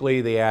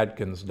basically the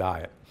Atkins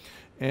diet.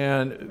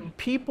 And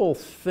people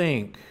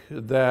think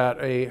that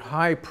a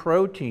high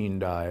protein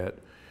diet,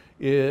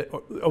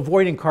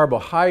 avoiding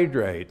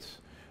carbohydrates,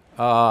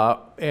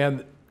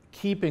 and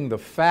keeping the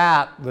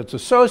fat that's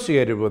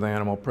associated with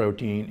animal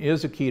protein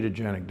is a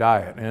ketogenic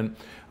diet. And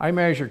I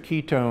measure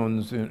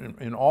ketones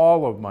in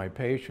all of my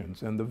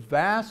patients, and the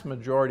vast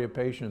majority of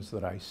patients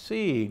that I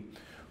see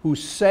who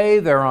say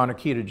they're on a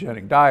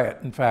ketogenic diet,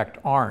 in fact,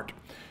 aren't,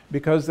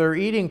 because they're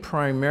eating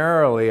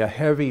primarily a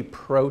heavy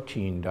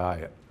protein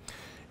diet.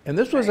 And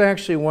this was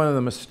actually one of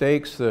the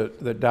mistakes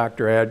that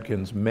Dr.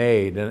 Adkins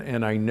made,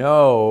 and I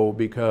know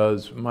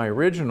because my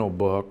original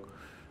book,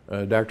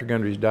 Dr.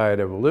 Gundry's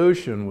Diet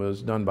Evolution,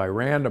 was done by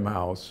Random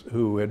House,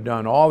 who had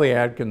done all the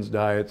Atkins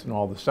diets and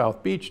all the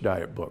South Beach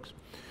diet books.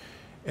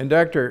 And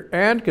Dr.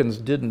 Adkins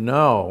didn't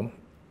know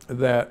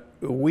that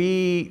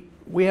we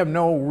have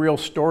no real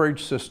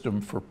storage system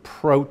for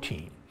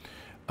protein.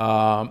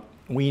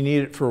 We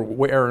need it for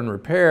wear and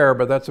repair,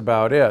 but that's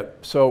about it.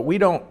 So we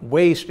don't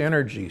waste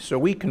energy. So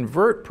we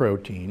convert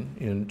protein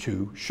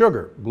into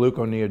sugar,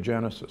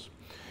 gluconeogenesis.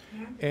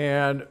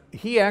 And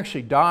he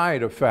actually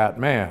died a fat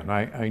man.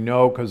 I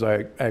know because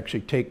I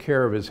actually take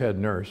care of his head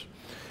nurse.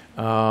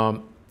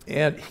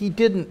 And he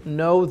didn't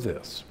know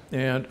this.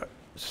 And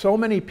so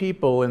many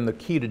people in the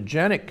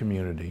ketogenic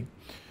community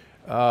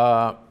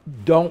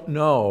don't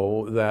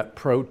know that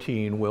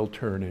protein will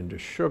turn into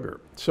sugar.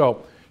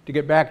 So to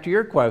get back to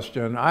your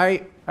question,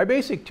 I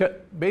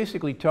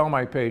basically tell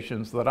my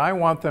patients that I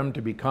want them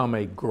to become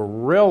a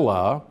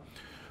gorilla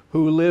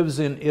who lives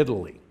in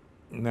Italy.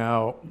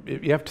 Now,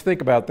 you have to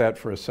think about that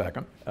for a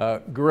second.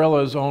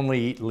 Gorillas only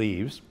eat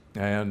leaves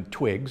and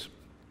twigs.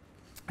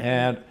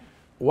 And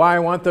why I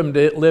want them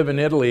to live in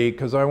Italy?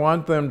 Because I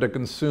want them to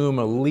consume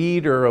 1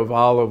 liter of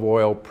olive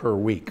oil per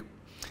week.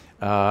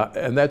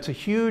 And that's a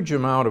huge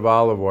amount of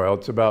olive oil.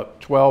 It's about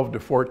 12 to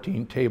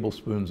 14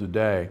 tablespoons a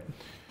day.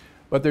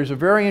 But there's a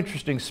very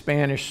interesting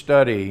Spanish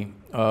study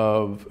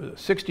of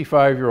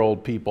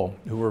 65-year-old people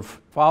who were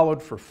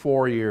followed for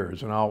 4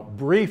 years, and I'll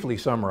briefly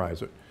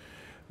summarize it.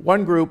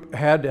 One group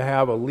had to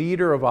have 1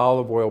 liter of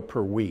olive oil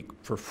per week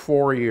for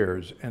 4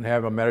 years and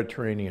have a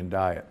Mediterranean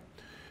diet.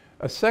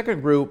 A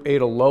second group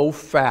ate a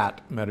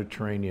low-fat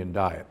Mediterranean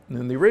diet.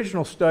 And the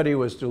original study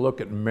was to look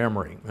at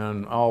memory,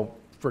 and I'll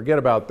forget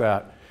about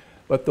that.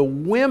 But the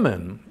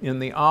women in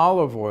the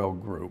olive oil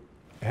group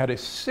had a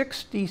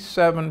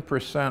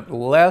 67%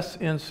 less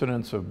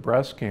incidence of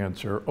breast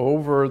cancer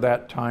over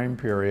that time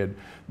period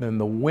than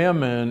the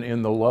women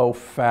in the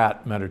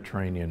low-fat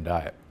Mediterranean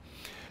diet.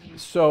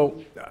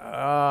 So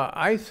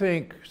I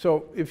think,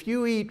 so if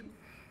you eat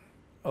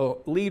 1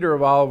 liter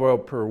of olive oil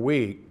per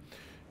week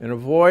and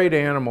avoid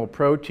animal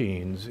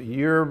proteins,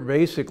 you're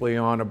basically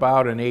on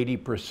about an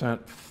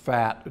 80%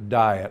 fat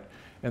diet.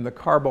 And the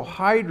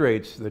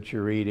carbohydrates that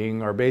you're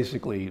eating are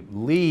basically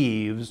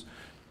leaves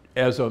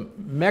as a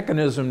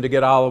mechanism to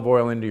get olive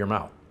oil into your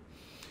mouth.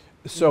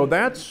 So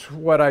that's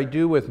what I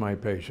do with my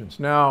patients.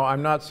 Now,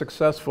 I'm not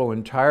successful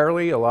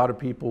entirely. A lot of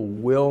people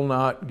will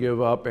not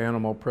give up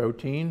animal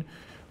protein.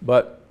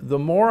 But the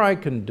more I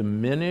can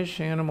diminish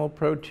animal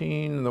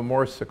protein, the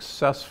more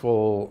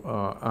successful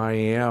I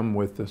am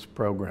with this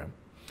program.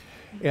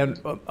 And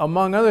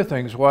among other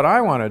things, what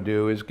I want to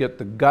do is get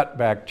the gut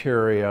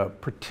bacteria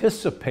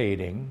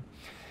participating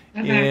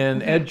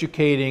in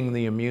educating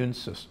the immune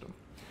system.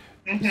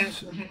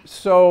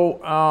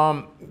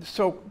 So,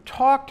 so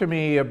talk to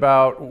me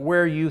about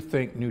where you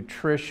think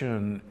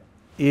nutrition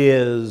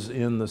is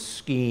in the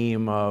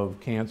scheme of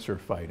cancer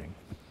fighting.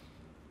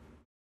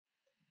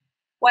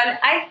 Well,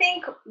 I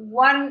think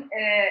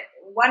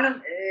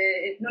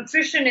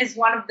nutrition is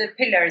one of the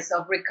pillars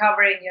of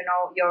recovering,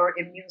 your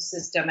immune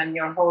system and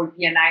your whole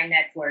PNI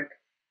network.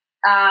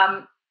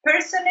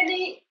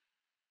 Personally,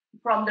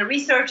 from the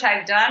research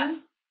I've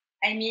done,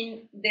 I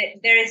mean,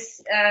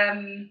 there's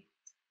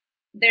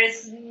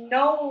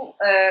no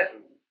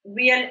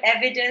real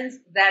evidence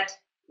that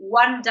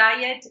one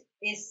diet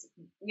is,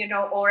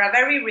 or a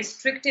very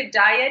restrictive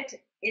diet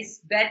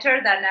is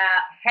better than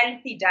a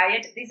healthy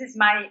diet. This is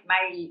my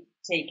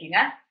taking,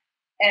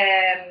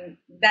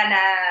 than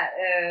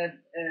a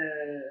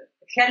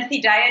healthy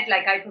diet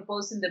like I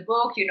propose in the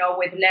book,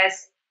 with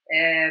less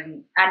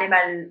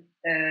animal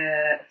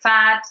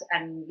fat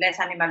and less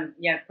animal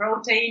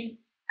protein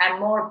and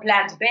more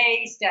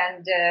plant-based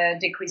and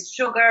decreased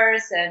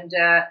sugars and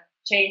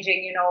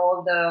changing,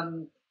 all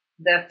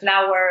the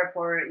flour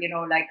for,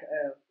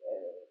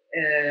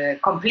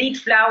 complete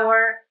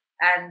flour.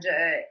 And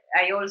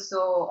I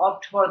also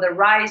opt for the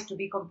rice to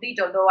be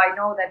complete, although I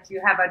know that you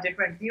have a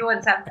different view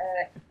on some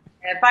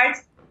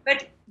parts.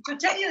 But to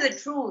tell you the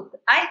truth,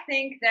 I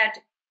think that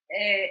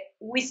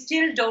we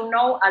still don't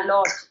know a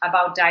lot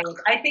about diet.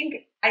 I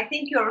think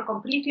you're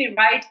completely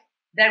right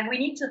that we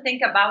need to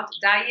think about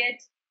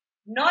diet,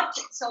 not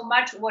so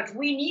much what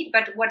we need,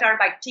 but what our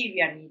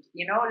bacteria need,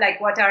 like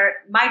what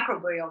our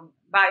microbiome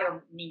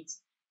needs.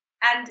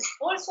 And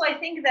also, I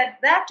think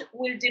that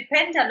will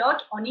depend a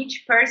lot on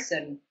each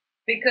person,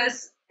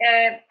 because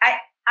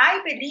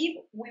I believe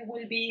we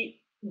will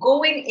be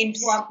going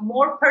into a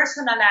more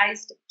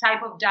personalized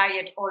type of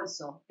diet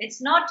also.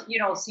 It's not,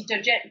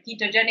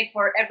 ketogenic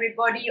for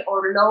everybody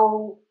or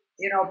low,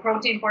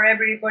 protein for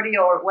everybody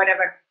or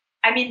whatever.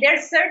 I mean,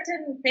 there's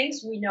certain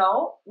things we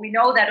know. We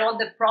know that all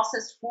the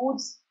processed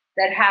foods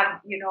that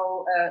have,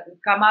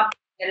 come up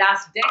in the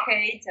last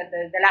decades and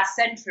the last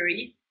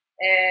century,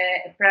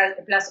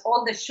 plus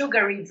all the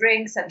sugary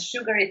drinks and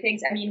sugary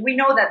things. I mean, we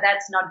know that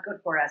that's not good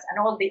for us, and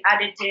all the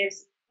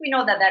additives. We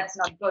know that that's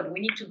not good. We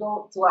need to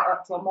go to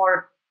a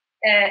more.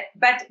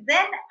 But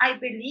then I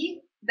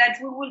believe that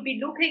we will be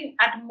looking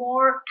at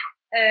more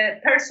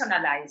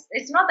personalized.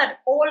 It's not that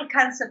all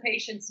cancer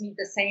patients need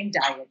the same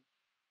diet.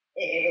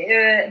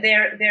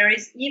 There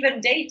is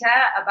even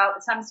data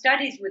about some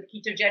studies with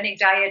ketogenic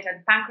diet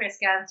and pancreas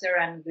cancer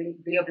and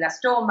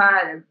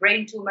glioblastoma and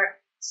brain tumor.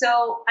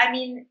 So, I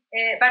mean,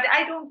 but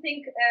I don't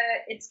think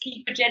it's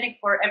ketogenic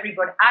for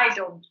everybody. I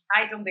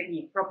don't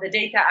believe from the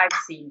data I've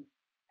seen.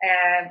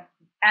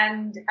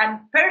 And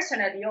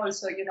personally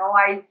also,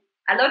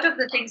 a lot of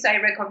the things I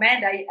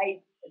recommend, I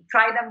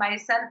try them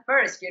myself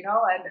first, and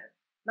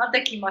not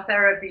the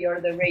chemotherapy or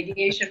the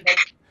radiation,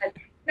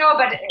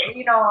 but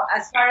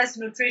as far as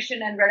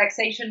nutrition and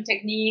relaxation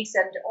techniques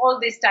and all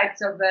these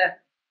types of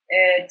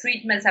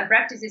treatments and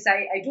practices,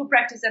 I do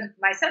practice them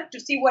myself to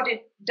see what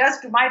it does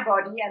to my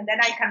body, and then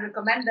I can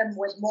recommend them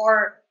with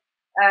more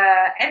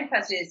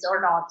emphasis or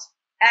not.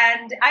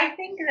 And I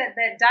think that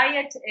the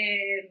diet,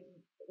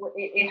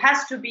 it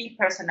has to be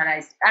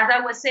personalized. As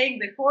I was saying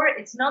before,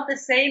 it's not the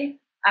same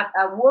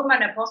a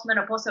woman, a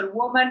postmenopausal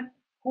woman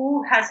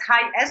who has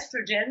high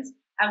estrogens,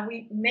 and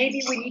we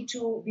need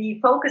to be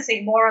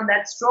focusing more on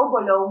that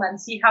strobolome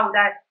and see how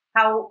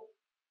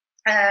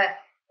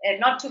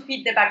not to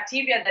feed the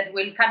bacteria that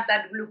will cut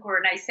that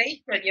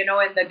glucuronization, in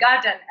the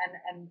gut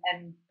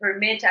and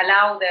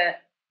allow the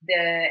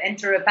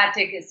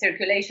enteropathic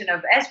circulation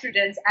of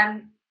estrogens.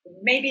 And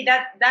maybe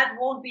that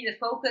won't be the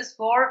focus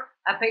for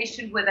a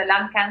patient with a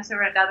lung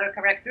cancer and other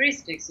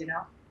characteristics,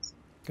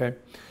 Okay.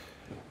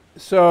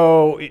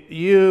 So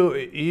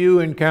you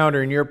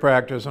encounter in your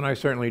practice, and I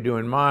certainly do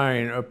in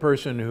mine, a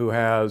person who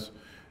has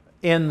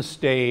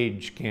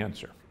end-stage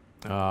cancer.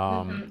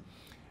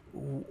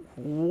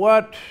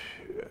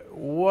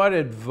 What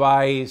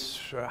advice,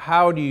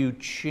 how do you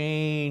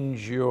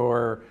change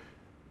your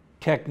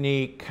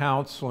technique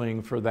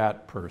counseling for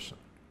that person?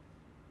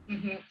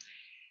 Mm-hmm.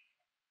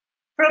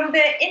 From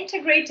the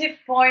integrative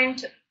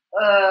point,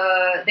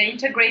 the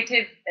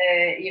integrative,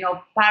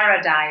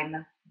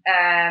 paradigm,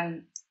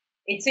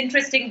 it's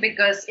interesting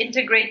because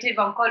integrative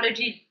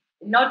oncology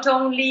not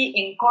only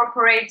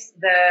incorporates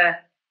the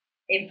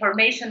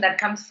information that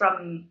comes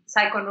from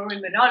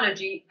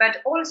psychoneuroimmunology,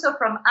 but also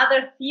from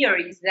other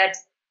theories that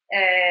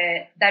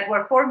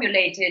were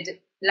formulated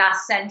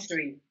last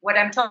century. What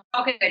I'm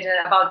talking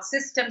about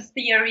systems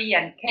theory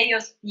and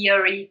chaos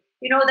theory,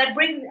 that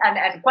brings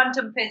and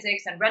quantum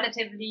physics and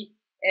relative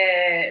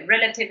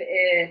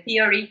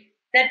theory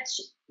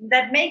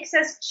that makes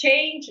us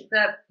change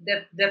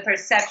the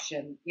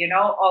perception,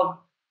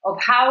 of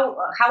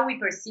how we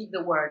perceive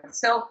the world.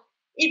 So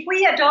if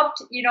we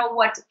adopt,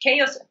 what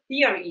chaos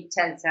theory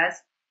tells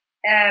us,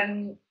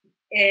 and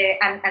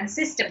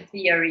system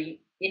theory,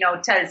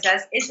 tells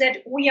us, is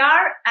that we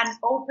are an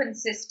open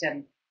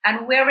system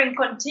and we're in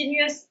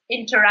continuous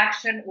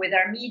interaction with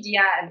our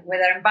media and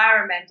with our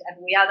environment and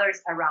with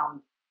others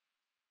around.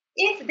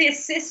 If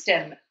this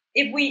system,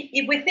 if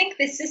we think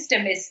this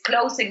system is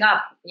closing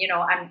up,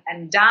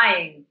 and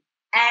dying,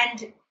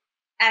 and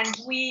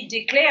we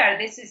declare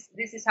this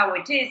is how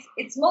it is,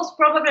 it's most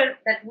probable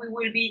that we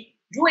will be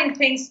doing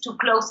things to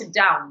close it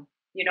down,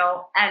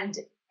 and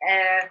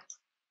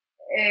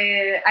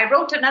I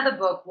wrote another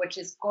book, which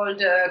is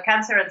called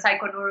Cancer and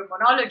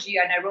Psychoneuroimmunology,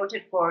 and I wrote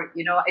it for,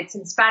 it's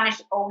in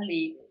Spanish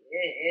only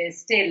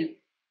still,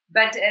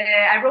 but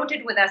I wrote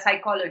it with a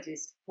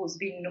psychologist who's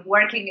been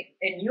working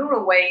in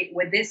Neuroway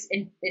with this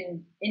in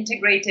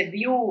integrative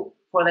view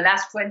for the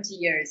last 20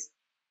 years.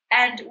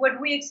 And what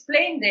we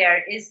explain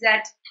there is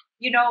that,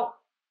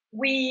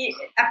 we,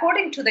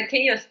 according to the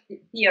chaos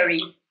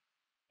theory,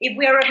 if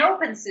we are an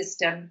open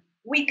system,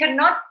 we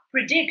cannot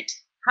predict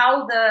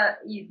how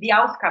the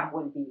outcome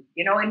will be.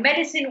 In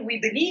medicine, we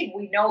believe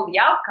we know the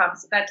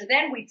outcomes, but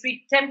then we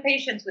treat 10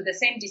 patients with the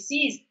same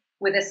disease,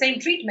 with the same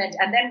treatment,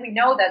 and then we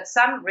know that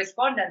some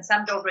respond and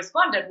some don't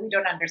respond, and we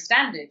don't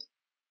understand it.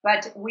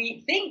 But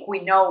we think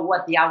we know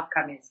what the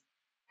outcome is.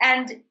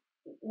 And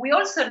we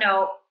also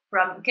know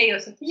from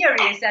chaos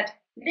theory is that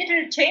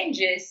little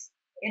changes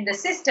in the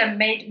system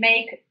make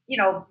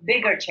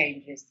bigger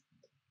changes.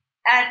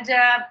 And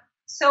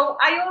so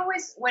I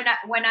always,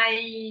 when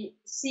I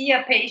see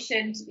a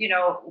patient,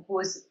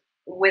 who's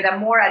with a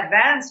more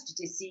advanced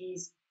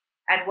disease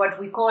and what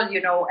we call,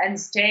 end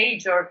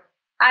stage, or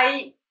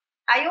I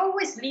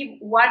always leave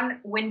one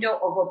window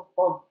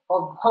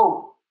of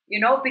hope,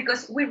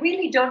 because we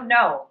really don't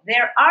know.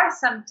 There are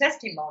some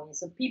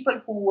testimonies of people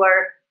who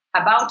were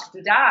about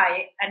to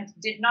die and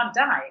did not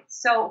die.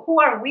 So who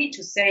are we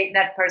to say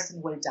that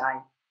person will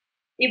die?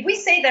 If we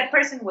say that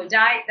person will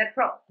die, that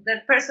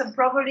person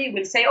probably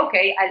will say,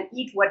 okay, I'll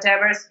eat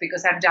whatever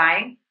because I'm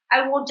dying.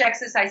 I won't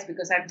exercise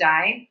because I'm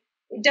dying.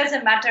 It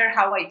doesn't matter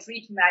how I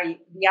treat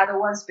the other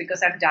ones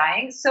because I'm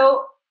dying.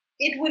 So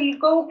it will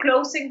go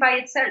closing by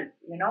itself,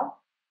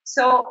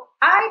 So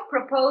I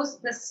propose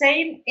the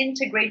same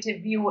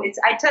integrative view.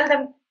 I tell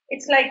them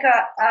it's like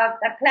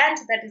a plant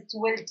that is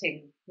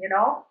wilting,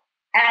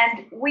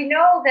 And we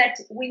know that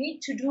we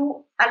need to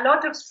do a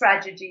lot of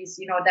strategies,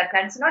 that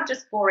plant's not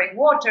just pouring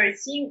water,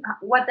 it's seeing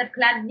what the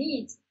plant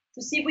needs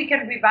to see if we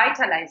can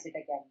revitalize it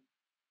again.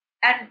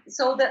 And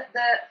so the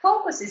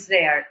focus is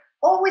there,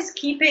 always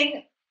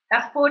keeping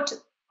a foot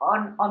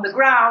on the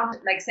ground,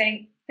 like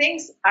saying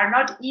things are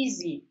not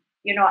easy,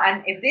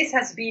 and if this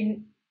has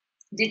been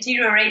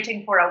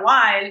deteriorating for a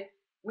while,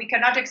 we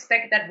cannot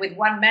expect that with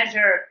one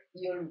measure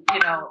you'll,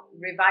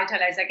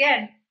 revitalize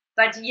again.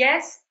 But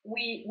yes,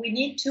 we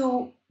need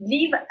to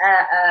leave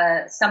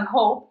some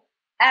hope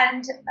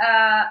and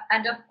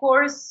of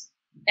course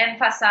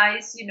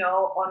emphasize,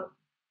 on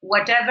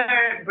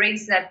whatever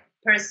brings that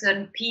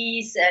person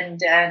peace and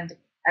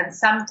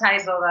some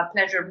type of a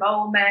pleasure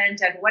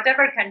moment, and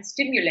whatever can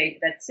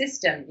stimulate that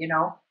system,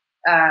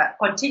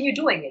 continue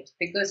doing it,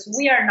 because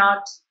we are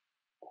not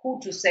who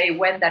to say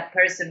when that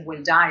person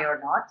will die or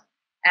not.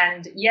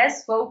 And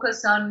yes,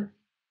 focus on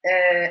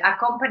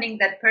accompanying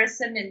that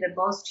person in the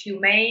most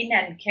humane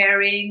and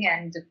caring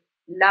and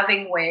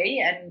loving way,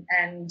 and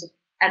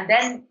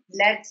then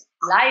let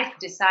life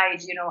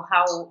decide,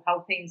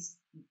 how things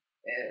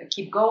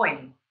keep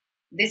going.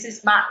 This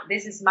is my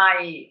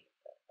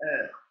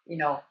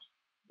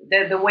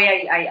the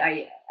way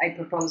I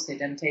propose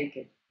it and take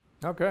it.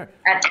 Okay.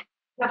 And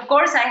of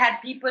course, I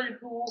had people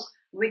who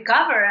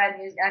recover,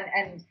 and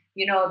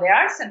there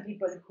are some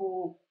people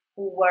who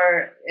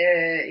were,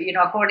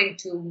 according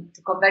to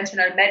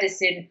conventional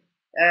medicine,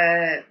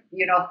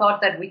 thought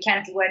that we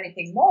can't do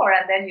anything more.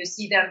 And then you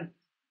see them,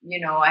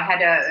 I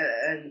had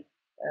a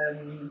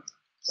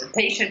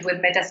patient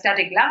with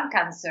metastatic lung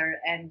cancer,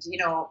 and,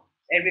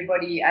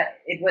 everybody,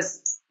 it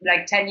was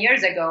like 10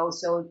 years ago.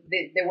 So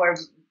there were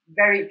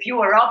very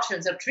fewer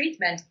options of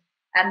treatment.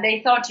 And they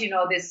thought,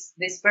 this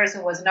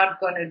person was not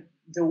going to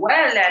do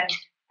well.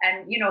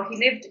 And he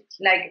lived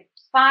like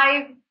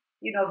 5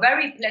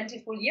 very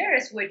plentiful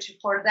years, which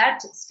for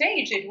that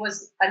stage, it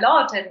was a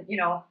lot. And,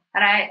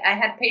 and I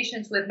had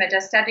patients with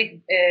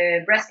metastatic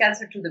breast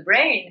cancer to the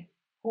brain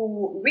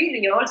who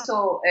really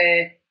also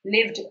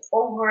lived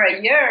over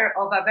a year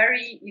of a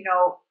very,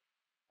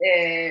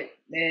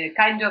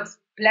 kind of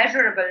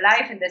pleasurable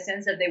life, in the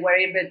sense that they were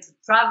able to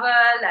travel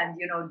and,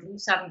 do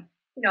some,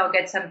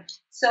 get some.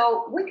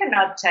 So we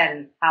cannot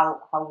tell how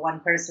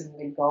one person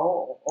will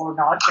go or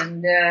not.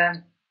 And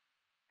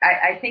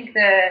I think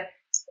the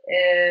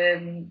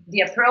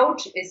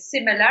approach is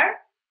similar,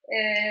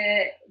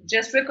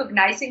 just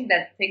recognizing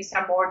that things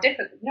are more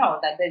difficult. No,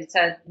 that it's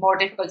a more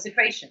difficult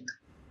situation.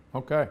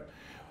 Okay.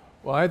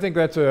 Well, I think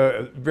that's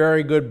a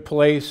very good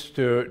place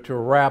to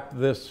wrap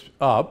this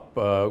up,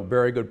 a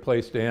very good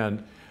place to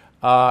end.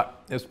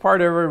 As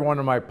part of every one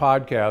of my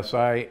podcasts,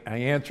 I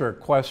answer a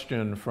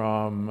question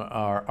from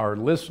our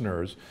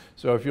listeners.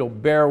 So if you'll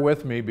bear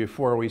with me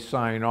before we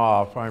sign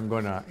off, I'm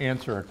going to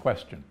answer a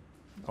question.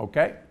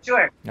 Okay?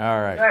 Sure.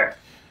 All right. Sure.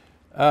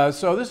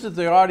 So this is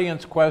the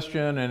audience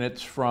question, and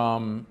it's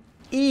from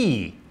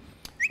E.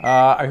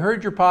 I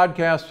heard your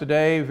podcast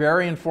today,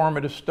 very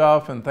informative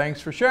stuff, and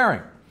thanks for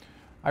sharing.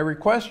 I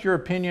request your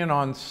opinion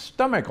on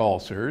stomach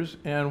ulcers,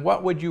 and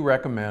what would you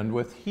recommend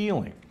with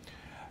healing?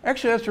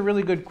 Actually, that's a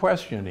really good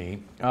question,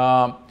 E.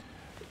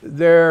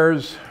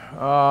 there's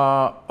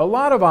a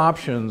lot of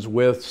options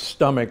with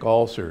stomach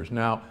ulcers.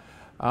 Now,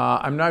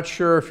 I'm not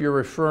sure if you're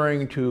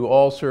referring to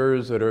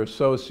ulcers that are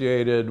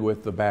associated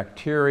with the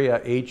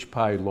bacteria H.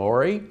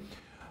 pylori.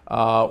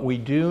 We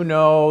do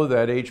know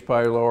that H.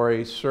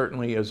 pylori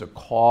certainly is a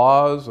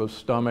cause of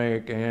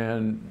stomach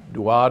and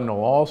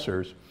duodenal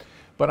ulcers,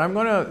 but I'm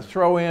going to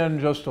throw in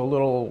just a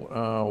little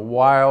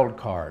wild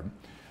card.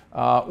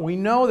 We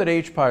know that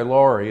H.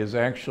 pylori is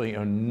actually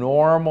a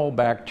normal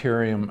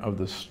bacterium of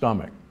the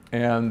stomach,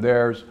 and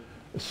there's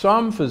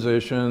some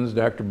physicians,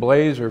 Dr.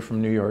 Blazer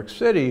from New York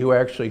City, who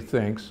actually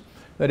thinks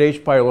that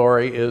H.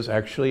 pylori is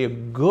actually a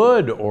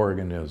good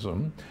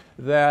organism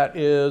that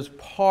is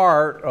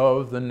part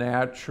of the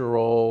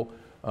natural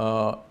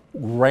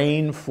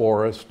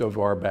rainforest of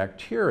our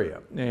bacteria.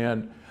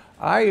 And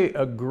I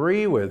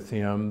agree with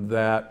him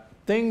that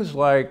things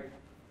like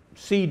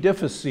C.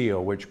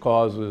 difficile, which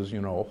causes,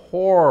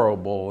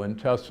 horrible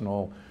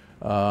intestinal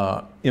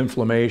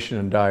inflammation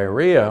and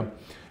diarrhea,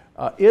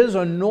 is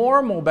a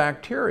normal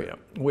bacteria,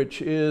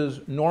 which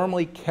is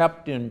normally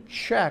kept in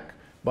check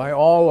by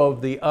all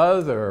of the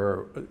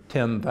other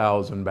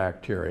 10,000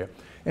 bacteria.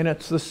 And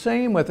it's the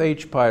same with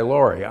H.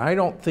 pylori. I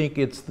don't think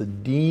it's the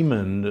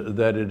demon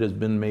that it has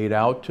been made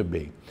out to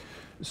be.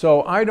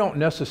 So I don't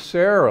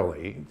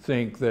necessarily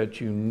think that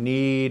you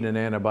need an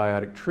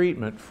antibiotic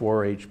treatment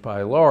for H.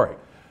 pylori.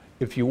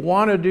 If you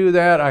want to do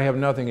that, I have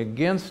nothing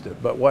against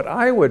it. But what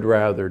I would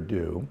rather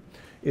do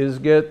is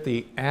get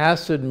the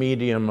acid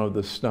medium of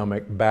the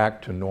stomach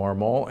back to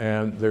normal.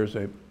 And there's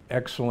an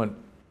excellent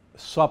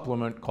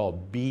supplement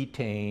called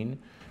betaine.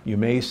 You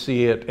may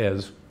see it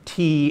as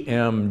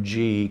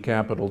TMG,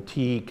 capital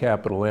T,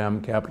 capital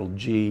M, capital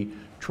G,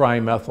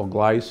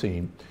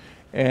 trimethylglycine.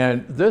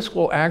 And this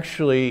will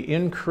actually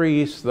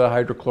increase the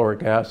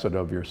hydrochloric acid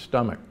of your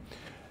stomach.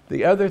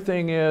 The other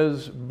thing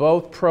is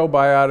both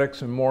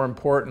probiotics and, more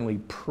importantly,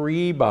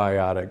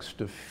 prebiotics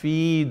to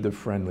feed the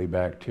friendly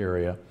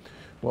bacteria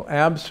will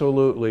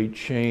absolutely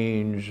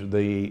change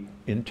the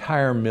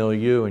entire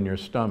milieu in your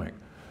stomach.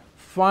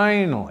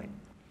 Finally,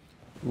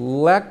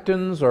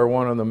 lectins are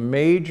one of the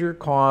major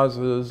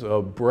causes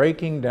of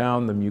breaking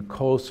down the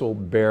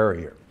mucosal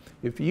barrier.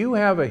 If you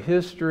have a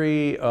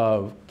history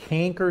of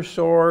canker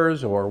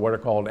sores or what are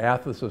called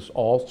aphysis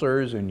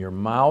ulcers in your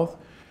mouth,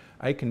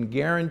 I can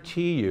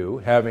guarantee you,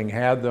 having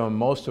had them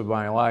most of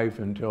my life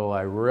until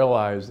I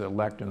realized that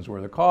lectins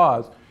were the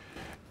cause,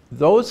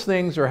 those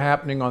things are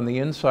happening on the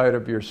inside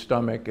of your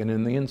stomach and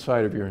in the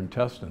inside of your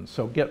intestines.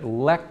 So get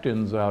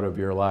lectins out of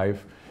your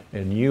life,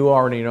 and you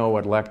already know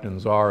what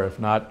lectins are. If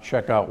not,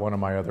 check out one of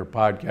my other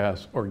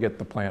podcasts or get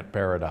the Plant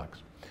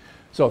Paradox.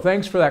 So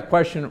thanks for that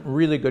question.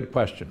 Really good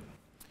question.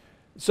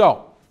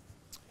 So,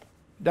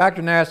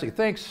 Dr. Nasi,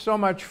 thanks so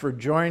much for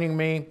joining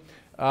me.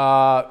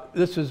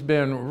 This has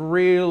been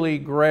really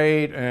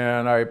great,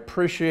 and I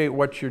appreciate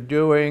what you're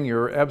doing.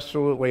 You're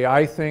absolutely,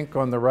 I think,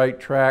 on the right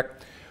track.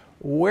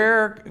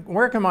 Where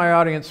can my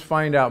audience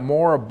find out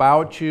more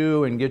about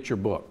you and get your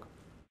book?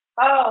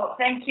 Oh,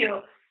 thank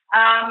you.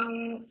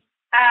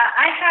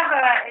 I have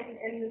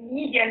in the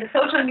media, in the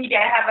social media,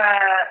 I have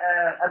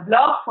a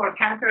blog for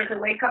Cancer as a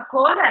Wake-Up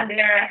Call, and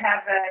there I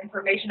have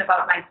information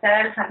about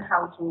myself and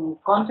how to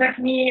contact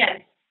me,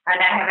 and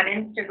I have an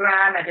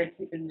Instagram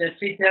and the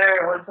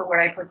Twitter also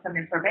where I put some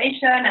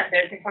information, and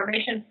there's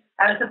information.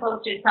 I also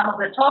posted some of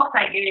the talks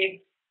I gave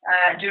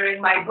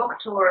during my book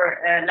tour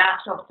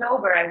last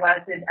October. I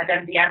was at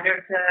MD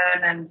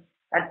Anderson and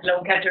at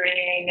Sloan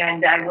Kettering,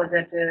 and I was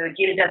at the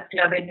Gildas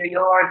Club in New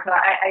York. So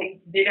I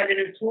did a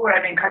little tour.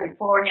 I'm in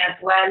California as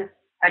well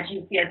at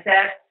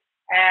UCSF.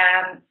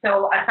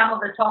 So some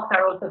of the talks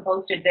are also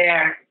posted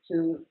there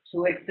to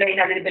explain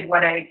a little bit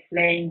what I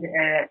explained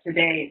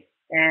today.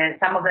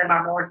 Some of them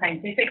are more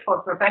scientific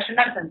for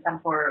professionals and some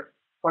for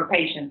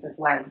patients as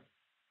well.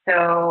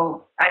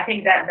 So I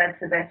think that's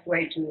the best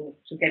way to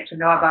get to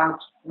know about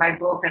my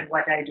book and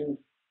what I do.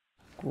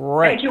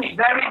 Great.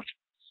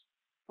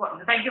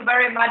 Thank you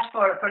very much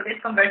for this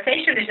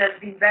conversation. It has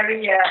been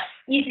very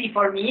easy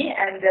for me,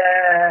 and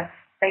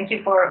thank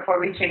you for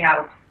reaching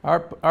out.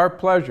 Our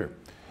pleasure.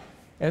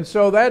 And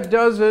so that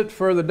does it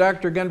for the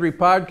Dr. Gundry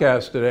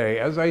podcast today.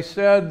 As I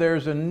said,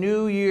 there's a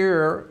new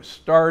year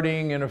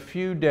starting in a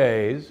few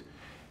days,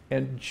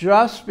 and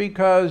just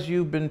because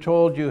you've been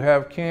told you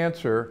have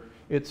cancer,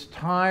 it's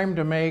time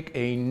to make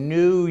a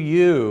new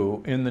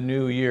you in the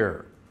new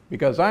year.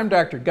 Because I'm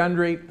Dr.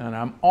 Gundry, and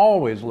I'm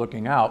always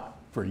looking out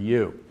for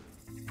you.